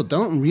 What people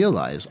don't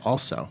realize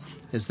also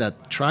is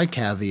that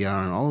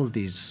TryCaviar and all of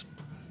these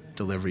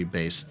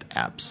delivery-based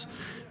apps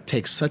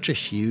take such a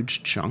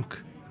huge chunk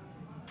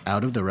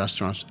out of the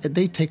restaurants.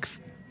 They take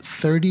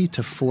 30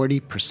 to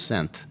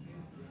 40%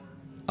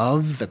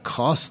 of the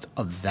cost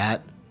of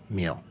that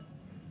meal.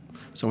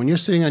 So when you're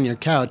sitting on your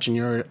couch and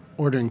you're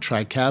ordering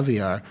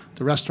TryCaviar,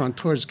 the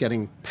restaurateur is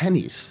getting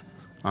pennies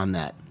on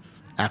that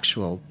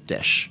actual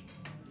dish.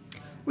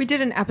 We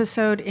did an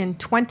episode in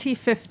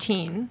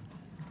 2015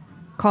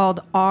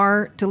 called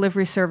Are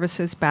Delivery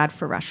Services Bad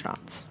for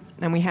Restaurants?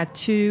 And we had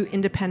 2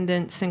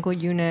 independent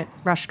single-unit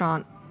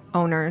restaurant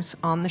owners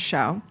on the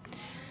show.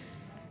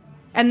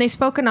 And they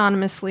spoke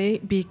anonymously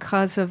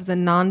because of the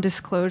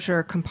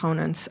non-disclosure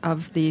components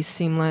of the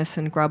Seamless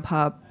and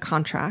Grubhub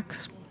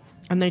contracts.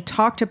 And they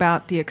talked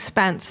about the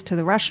expense to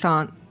the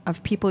restaurant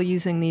of people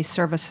using these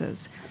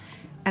services.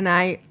 And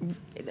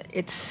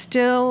it's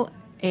still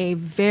a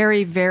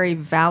very, very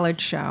valid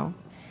show.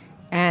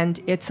 And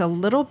it's a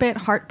little bit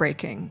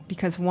heartbreaking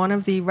because one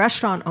of the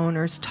restaurant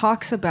owners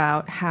talks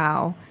about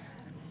how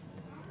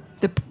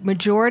the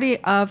majority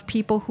of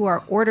people who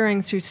are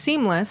ordering through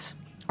Seamless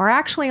are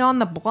actually on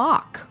the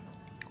block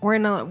or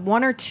in a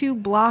 1 or 2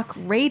 block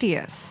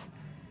radius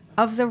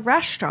of the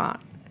restaurant.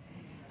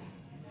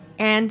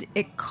 And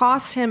it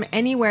costs him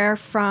anywhere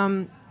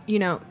from,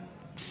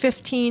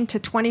 15 to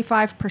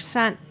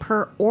 25%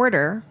 per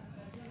order.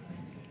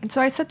 And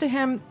so I said to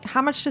him,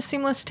 how much does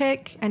Seamless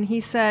take? And he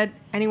said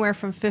anywhere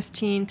from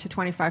 15 to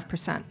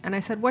 25%. And I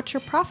said, what's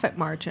your profit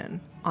margin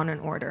on an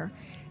order?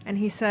 And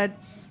he said,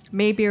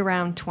 maybe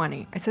around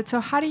 20. I said, so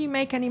how do you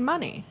make any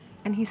money?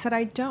 And he said,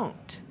 I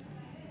don't.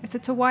 I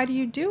said, so why do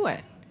you do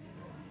it?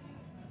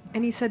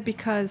 And he said,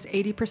 because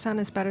 80%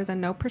 is better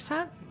than no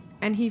percent.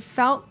 And he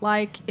felt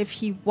like if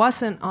he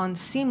wasn't on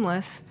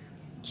Seamless,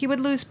 he would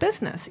lose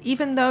business.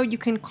 Even though you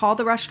can call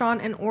the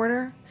restaurant and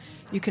order,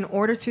 You can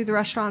order through the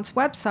restaurant's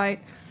website.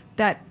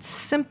 That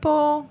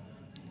simple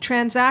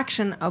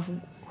transaction of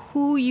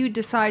who you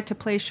decide to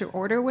place your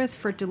order with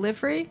for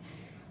delivery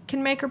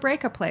can make or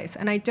break a place.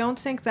 And I don't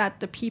think that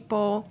the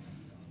people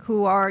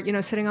who are,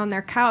 sitting on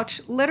their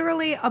couch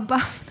literally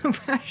above the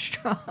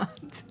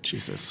restaurant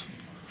Jesus.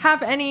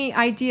 have any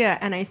idea.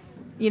 And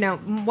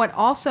what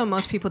also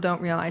most people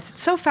don't realize,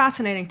 it's so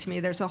fascinating to me,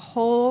 there's a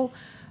whole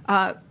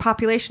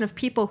population of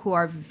people who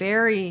are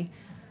very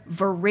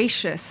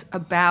voracious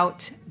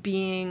about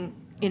being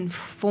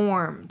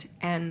informed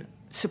and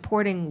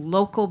supporting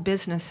local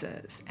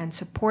businesses and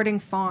supporting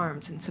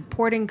farms and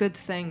supporting good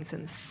things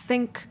and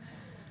think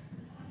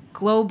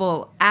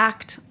global,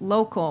 act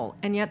local.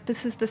 And yet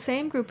this is the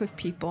same group of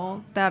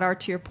people that are,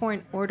 to your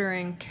point,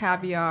 ordering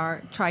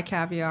caviar, Try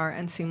Caviar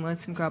and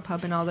Seamless and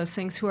Grubhub and all those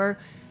things, who are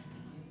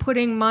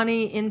putting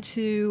money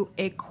into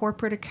a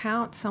corporate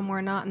account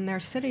somewhere not in their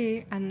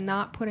city and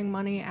not putting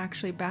money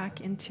actually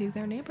back into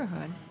their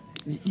neighborhood.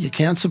 You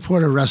can't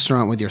support a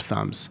restaurant with your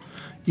thumbs.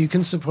 You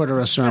can support a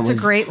restaurant That's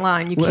a great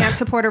line. You can't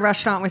support a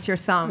restaurant with your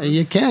thumbs.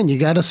 You can. You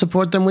got to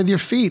support them with your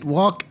feet.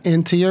 Walk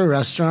into your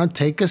restaurant,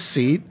 take a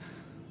seat,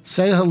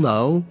 say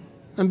hello,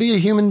 and be a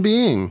human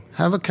being.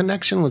 Have a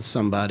connection with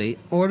somebody.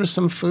 Order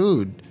some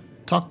food.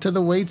 Talk to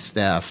the wait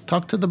staff.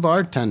 Talk to the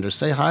bartender.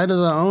 Say hi to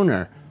the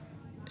owner.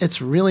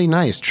 It's really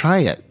nice. Try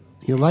it.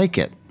 You like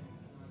it.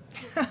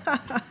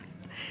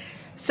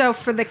 So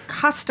for the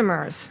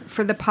customers,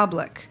 for the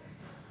public,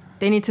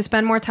 they need to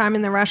spend more time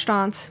in the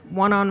restaurants,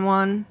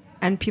 one-on-one,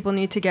 and people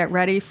need to get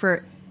ready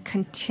for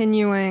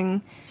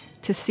continuing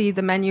to see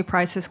the menu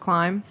prices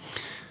climb.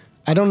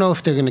 I don't know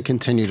if they're going to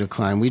continue to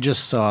climb. We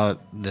just saw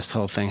this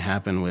whole thing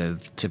happen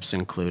with tips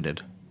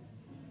included.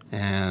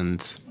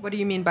 And what do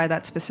you mean by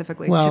that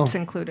specifically? Well, tips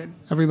included?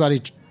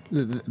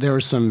 There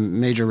were some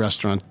major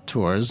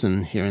restaurateurs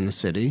here in the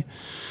city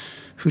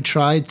who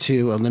tried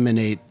to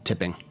eliminate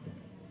tipping,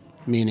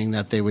 meaning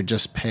that they would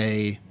just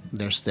pay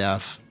their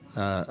staff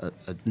a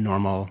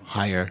normal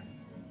higher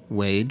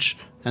wage,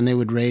 and they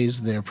would raise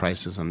their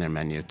prices on their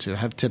menu to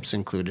have tips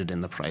included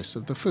in the price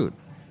of the food.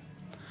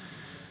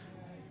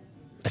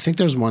 I think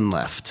there's one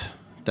left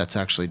that's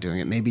actually doing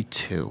it, maybe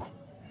two.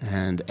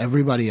 And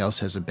everybody else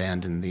has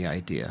abandoned the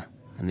idea.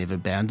 And they've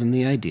abandoned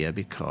the idea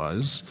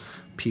because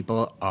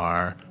people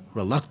are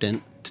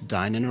reluctant to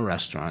dine in a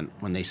restaurant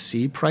when they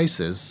see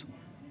prices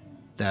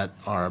that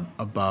are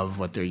above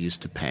what they're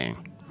used to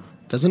paying.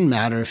 Doesn't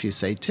matter if you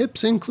say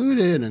tips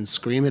included and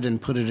scream it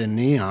and put it in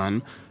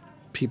neon,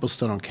 people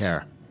still don't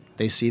care.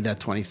 They see that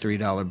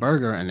 $23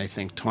 burger and they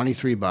think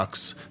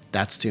 $23,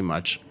 that's too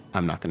much.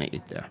 I'm not going to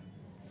eat there.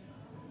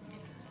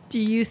 Do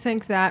you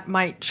think that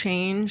might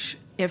change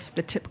if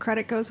the tip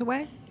credit goes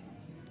away?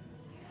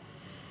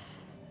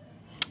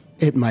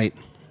 It might,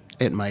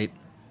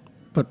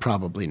 but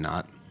probably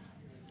not.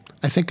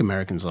 I think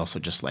Americans also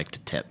just like to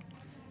tip.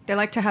 They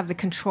like to have the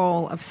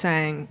control of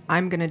saying,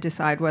 I'm going to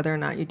decide whether or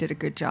not you did a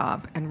good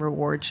job and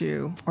reward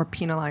you or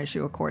penalize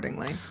you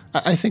accordingly.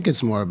 I think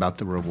it's more about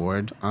the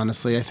reward,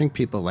 honestly. I think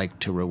people like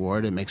to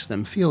reward. It makes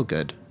them feel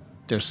good.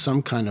 There's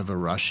some kind of a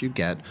rush you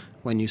get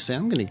when you say,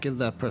 I'm going to give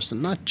that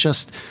person not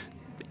just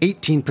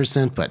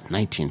 18%, but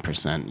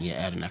 19%. You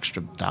add an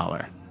extra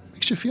 $1.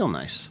 Makes you feel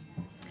nice.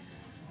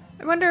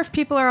 I wonder if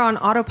people are on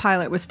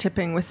autopilot with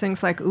tipping with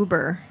things like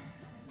Uber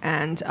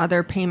and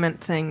other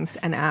payment things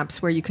and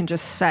apps where you can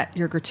just set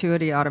your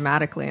gratuity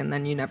automatically and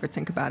then you never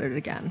think about it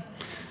again.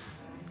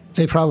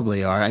 They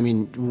probably are. I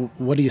mean,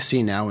 what do you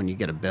see now when you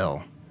get a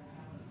bill?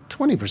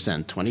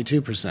 20%,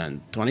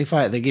 22%,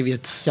 25%. They give you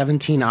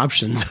 17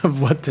 options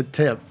of what to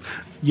tip.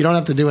 You don't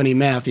have to do any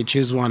math. You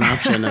choose one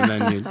option and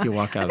then you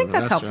walk out of the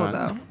restaurant. I think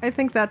that's helpful, though. I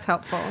think that's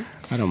helpful.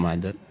 I don't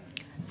mind it.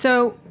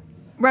 So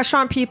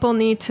restaurant people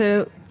need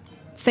to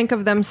think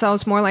of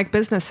themselves more like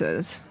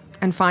businesses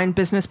and find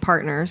business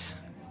partners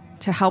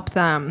to help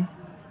them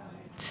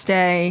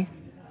stay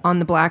on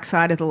the black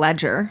side of the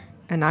ledger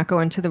and not go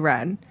into the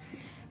red.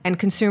 And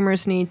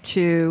consumers need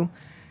to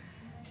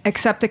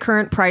accept the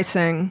current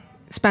pricing,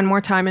 spend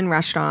more time in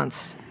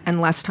restaurants, and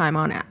less time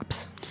on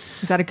apps.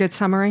 Is that a good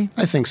summary?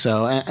 I think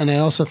so. And I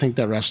also think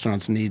that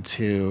restaurants need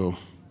to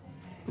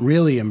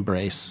really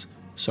embrace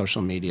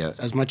social media.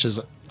 As much as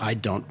I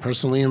don't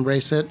personally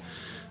embrace it,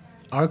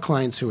 our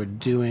clients who are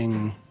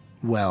doing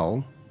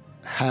well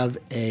have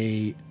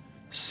a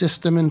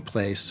system in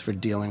place for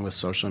dealing with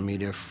social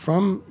media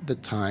from the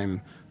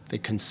time they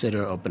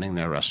consider opening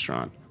their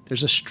restaurant.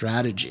 There's a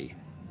strategy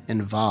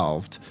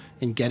involved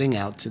in getting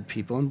out to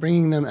people and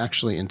bringing them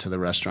actually into the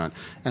restaurant.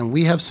 And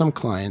we have some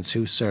clients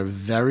who serve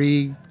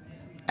very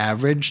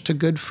average to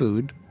good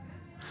food,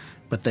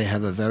 but they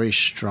have a very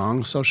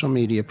strong social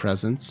media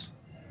presence,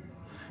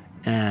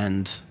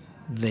 and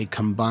they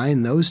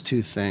combine those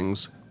two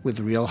things with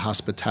real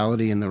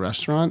hospitality in the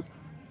restaurant,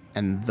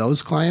 and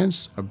those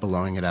clients are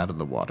blowing it out of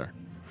the water.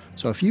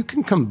 So if you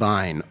can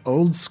combine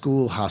old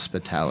school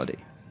hospitality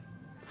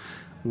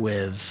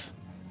with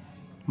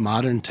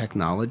modern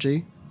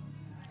technology,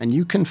 and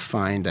you can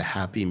find a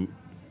happy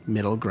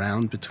middle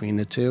ground between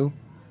the two,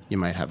 you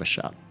might have a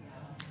shot.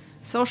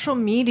 Social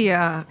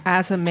media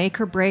as a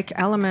make or break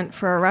element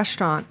for a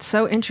restaurant.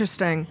 So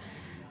interesting.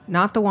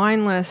 Not the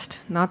wine list,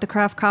 not the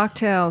craft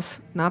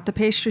cocktails, not the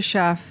pastry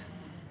chef,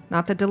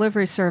 not the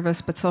delivery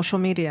service, but social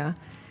media.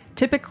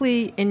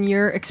 Typically, in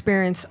your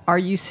experience, are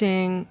you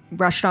seeing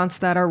restaurants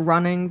that are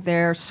running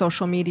their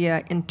social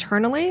media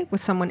internally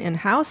with someone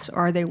in-house,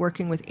 or are they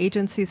working with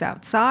agencies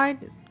outside?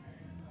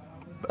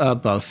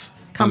 Both.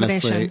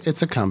 Combination. Honestly,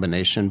 it's a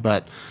combination,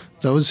 but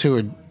those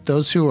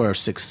who are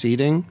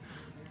succeeding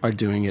are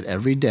doing it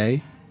every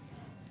day.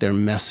 Their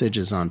message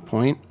is on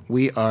point.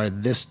 We are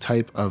this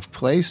type of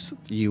place.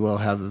 You will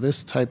have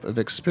this type of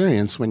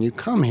experience when you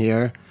come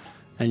here,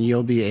 and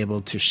you'll be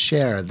able to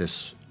share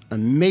this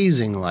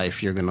amazing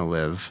life you're going to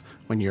live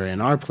when you're in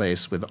our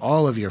place with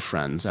all of your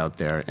friends out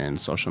there in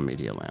social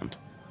media land.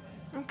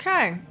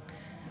 Okay.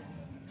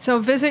 So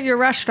visit your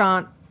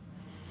restaurant,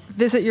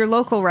 visit your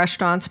local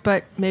restaurants,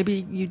 but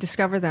maybe you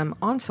discover them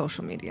on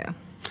social media.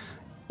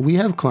 We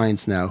have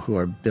clients now who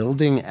are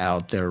building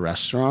out their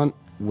restaurant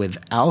with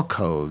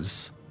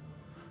alcoves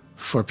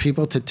for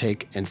people to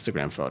take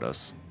Instagram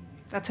photos.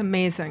 That's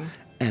amazing.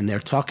 And they're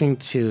talking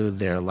to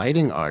their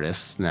lighting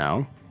artists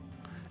now,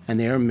 and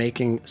they are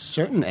making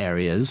certain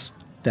areas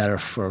that are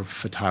for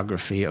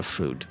photography of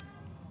food.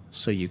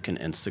 So you can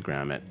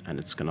Instagram it, and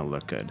it's going to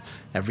look good.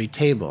 Every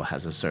table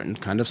has a certain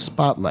kind of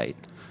spotlight.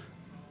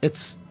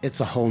 It's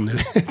a whole new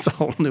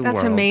world.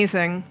 That's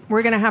amazing.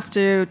 We're going to have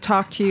to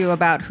talk to you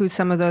about who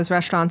some of those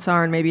restaurants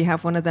are, and maybe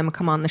have one of them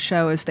come on the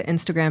show as the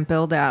Instagram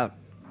build out,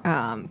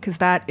 because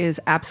that is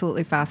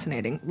absolutely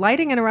fascinating.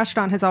 Lighting in a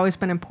restaurant has always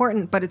been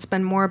important, but it's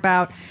been more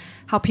about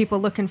how people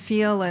look and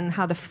feel and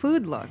how the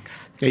food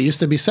looks. It used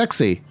to be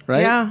sexy,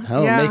 right?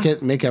 Yeah.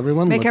 Make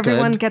everyone look good. Make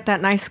everyone get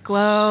that nice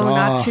glow, Soft.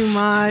 Not too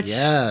much.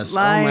 Yes.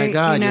 Light, oh my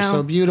God, you're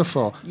so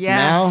beautiful.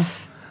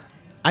 Yes. Now,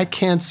 I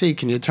can't see.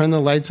 Can you turn the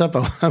lights up?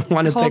 I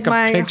want to take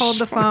a picture. Hold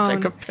the phone.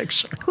 Take a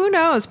picture. Who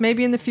knows?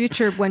 Maybe in the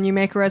future, when you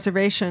make a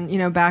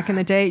reservation, back in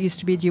the day, it used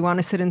to be, do you want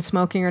to sit in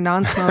smoking or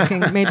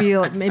non-smoking? maybe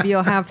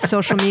you'll have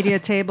social media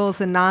tables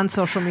and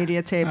non-social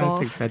media tables.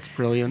 I think that's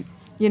brilliant.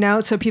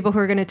 So people who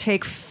are going to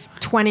take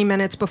 20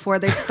 minutes before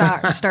they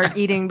start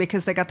eating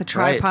because they got the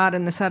tripod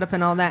and the setup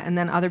and all that, and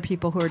then other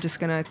people who are just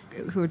gonna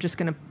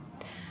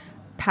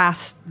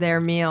pass their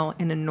meal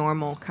in a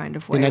normal kind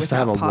of way. It's nice to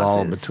have a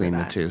wall between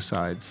the two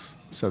sides,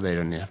 so they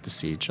don't have to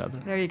see each other.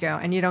 There you go,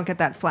 and you don't get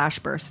that flash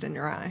burst in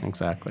your eye.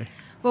 Exactly.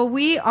 Well,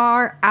 we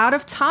are out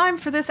of time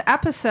for this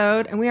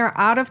episode, and we are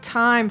out of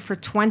time for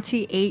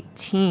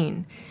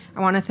 2018. I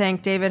want to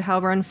thank David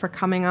Helbron for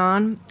coming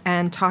on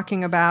and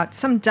talking about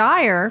some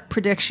dire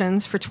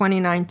predictions for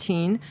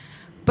 2019,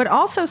 but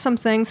also some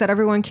things that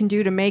everyone can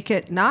do to make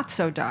it not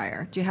so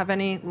dire. Do you have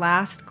any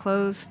last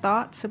closed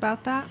thoughts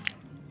about that?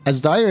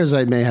 As dire as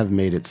I may have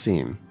made it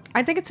seem,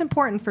 I think it's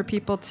important for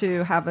people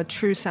to have a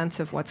true sense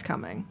of what's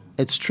coming.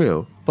 It's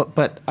true,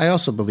 but I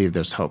also believe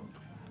there's hope.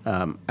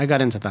 I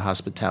got into the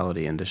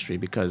hospitality industry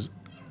because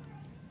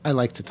I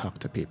like to talk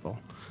to people,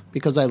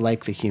 because I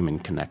like the human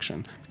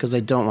connection, because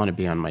I don't want to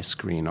be on my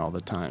screen all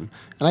the time.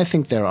 And I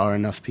think there are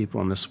enough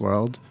people in this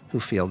world who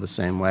feel the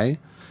same way,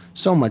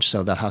 so much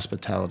so that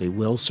hospitality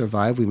will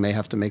survive. We may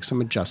have to make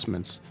some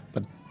adjustments,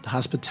 but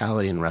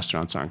hospitality and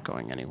restaurants aren't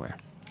going anywhere.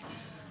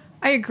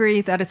 I agree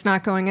that it's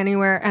not going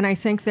anywhere, and I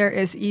think there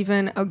is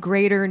even a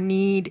greater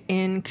need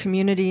in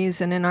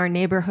communities and in our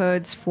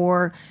neighborhoods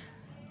for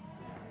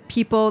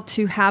people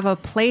to have a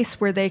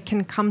place where they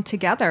can come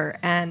together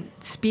and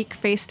speak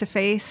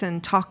face-to-face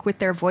and talk with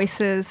their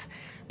voices,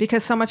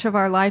 because so much of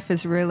our life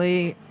is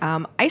really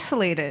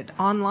isolated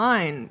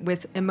online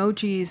with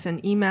emojis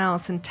and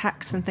emails and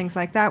texts and things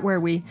like that, where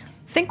we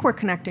think we're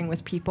connecting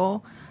with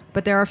people,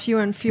 but there are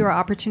fewer and fewer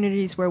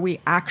opportunities where we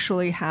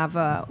actually have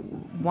a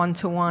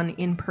one-to-one,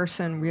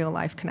 in-person,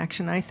 real-life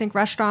connection. And I think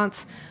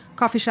restaurants,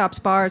 coffee shops,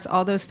 bars,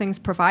 all those things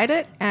provide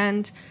it,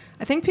 and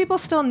I think people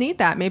still need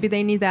that. Maybe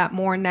they need that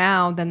more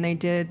now than they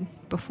did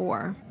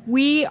before.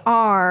 We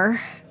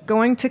are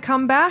going to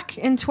come back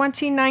in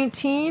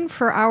 2019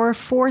 for our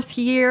 4th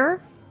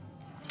year.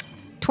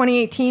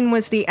 2018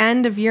 was the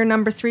end of year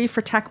number 3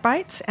 for Tech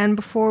Bites. And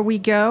before we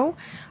go,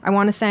 I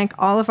want to thank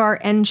all of our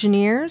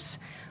engineers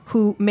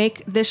who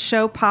make this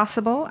show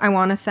possible. I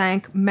want to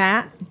thank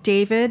Matt,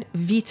 David,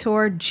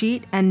 Vitor,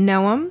 Jeet, and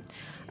Noam.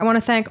 I want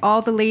to thank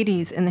all the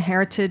ladies in the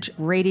Heritage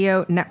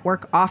Radio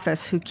Network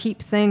office who keep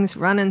things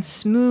running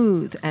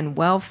smooth and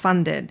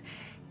well-funded.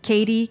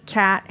 Katie,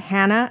 Kat,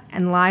 Hannah,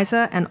 and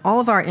Liza, and all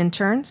of our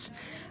interns.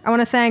 I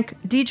want to thank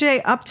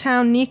DJ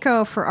Uptown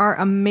Nico for our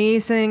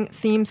amazing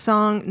theme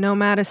song,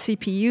 Nomad a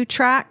CPU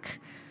track.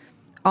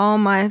 All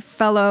my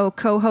fellow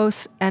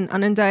co-hosts and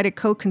unindicted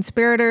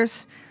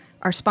co-conspirators,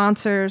 our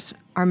sponsors,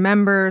 our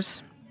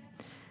members,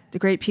 the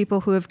great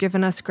people who have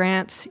given us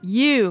grants,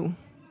 you,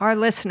 our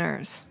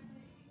listeners.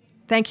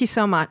 Thank you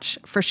so much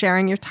for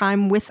sharing your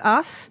time with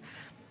us.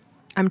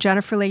 I'm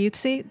Jennifer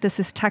Leuzzi. This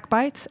is Tech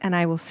Bites, and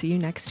I will see you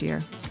next year.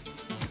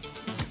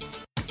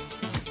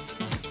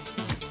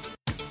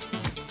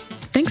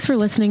 Thanks for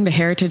listening to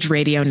Heritage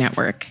Radio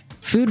Network,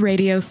 food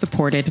radio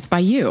supported by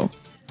you.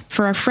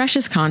 For our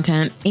freshest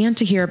content and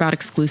to hear about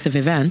exclusive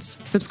events,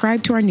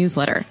 subscribe to our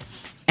newsletter.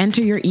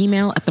 Enter your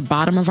email at the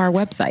bottom of our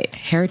website,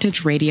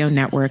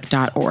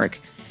 heritageradionetwork.org.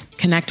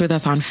 Connect with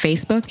us on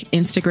Facebook,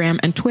 Instagram,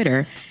 and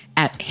Twitter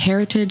at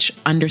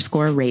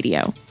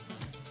heritage_radio.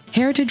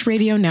 Heritage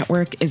Radio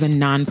Network is a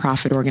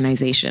nonprofit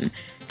organization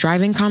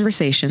driving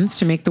conversations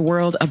to make the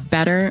world a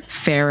better,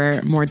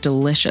 fairer, more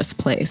delicious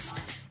place.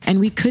 And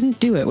we couldn't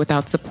do it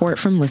without support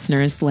from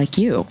listeners like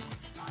you.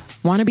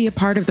 Want to be a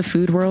part of the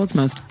food world's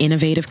most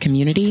innovative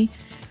community?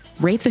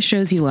 Rate the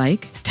shows you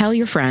like, tell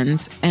your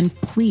friends, and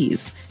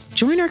please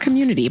join our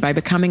community by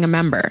becoming a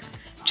member.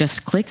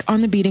 Just click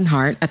on the beating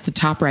heart at the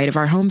top right of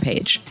our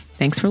homepage.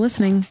 Thanks for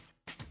listening.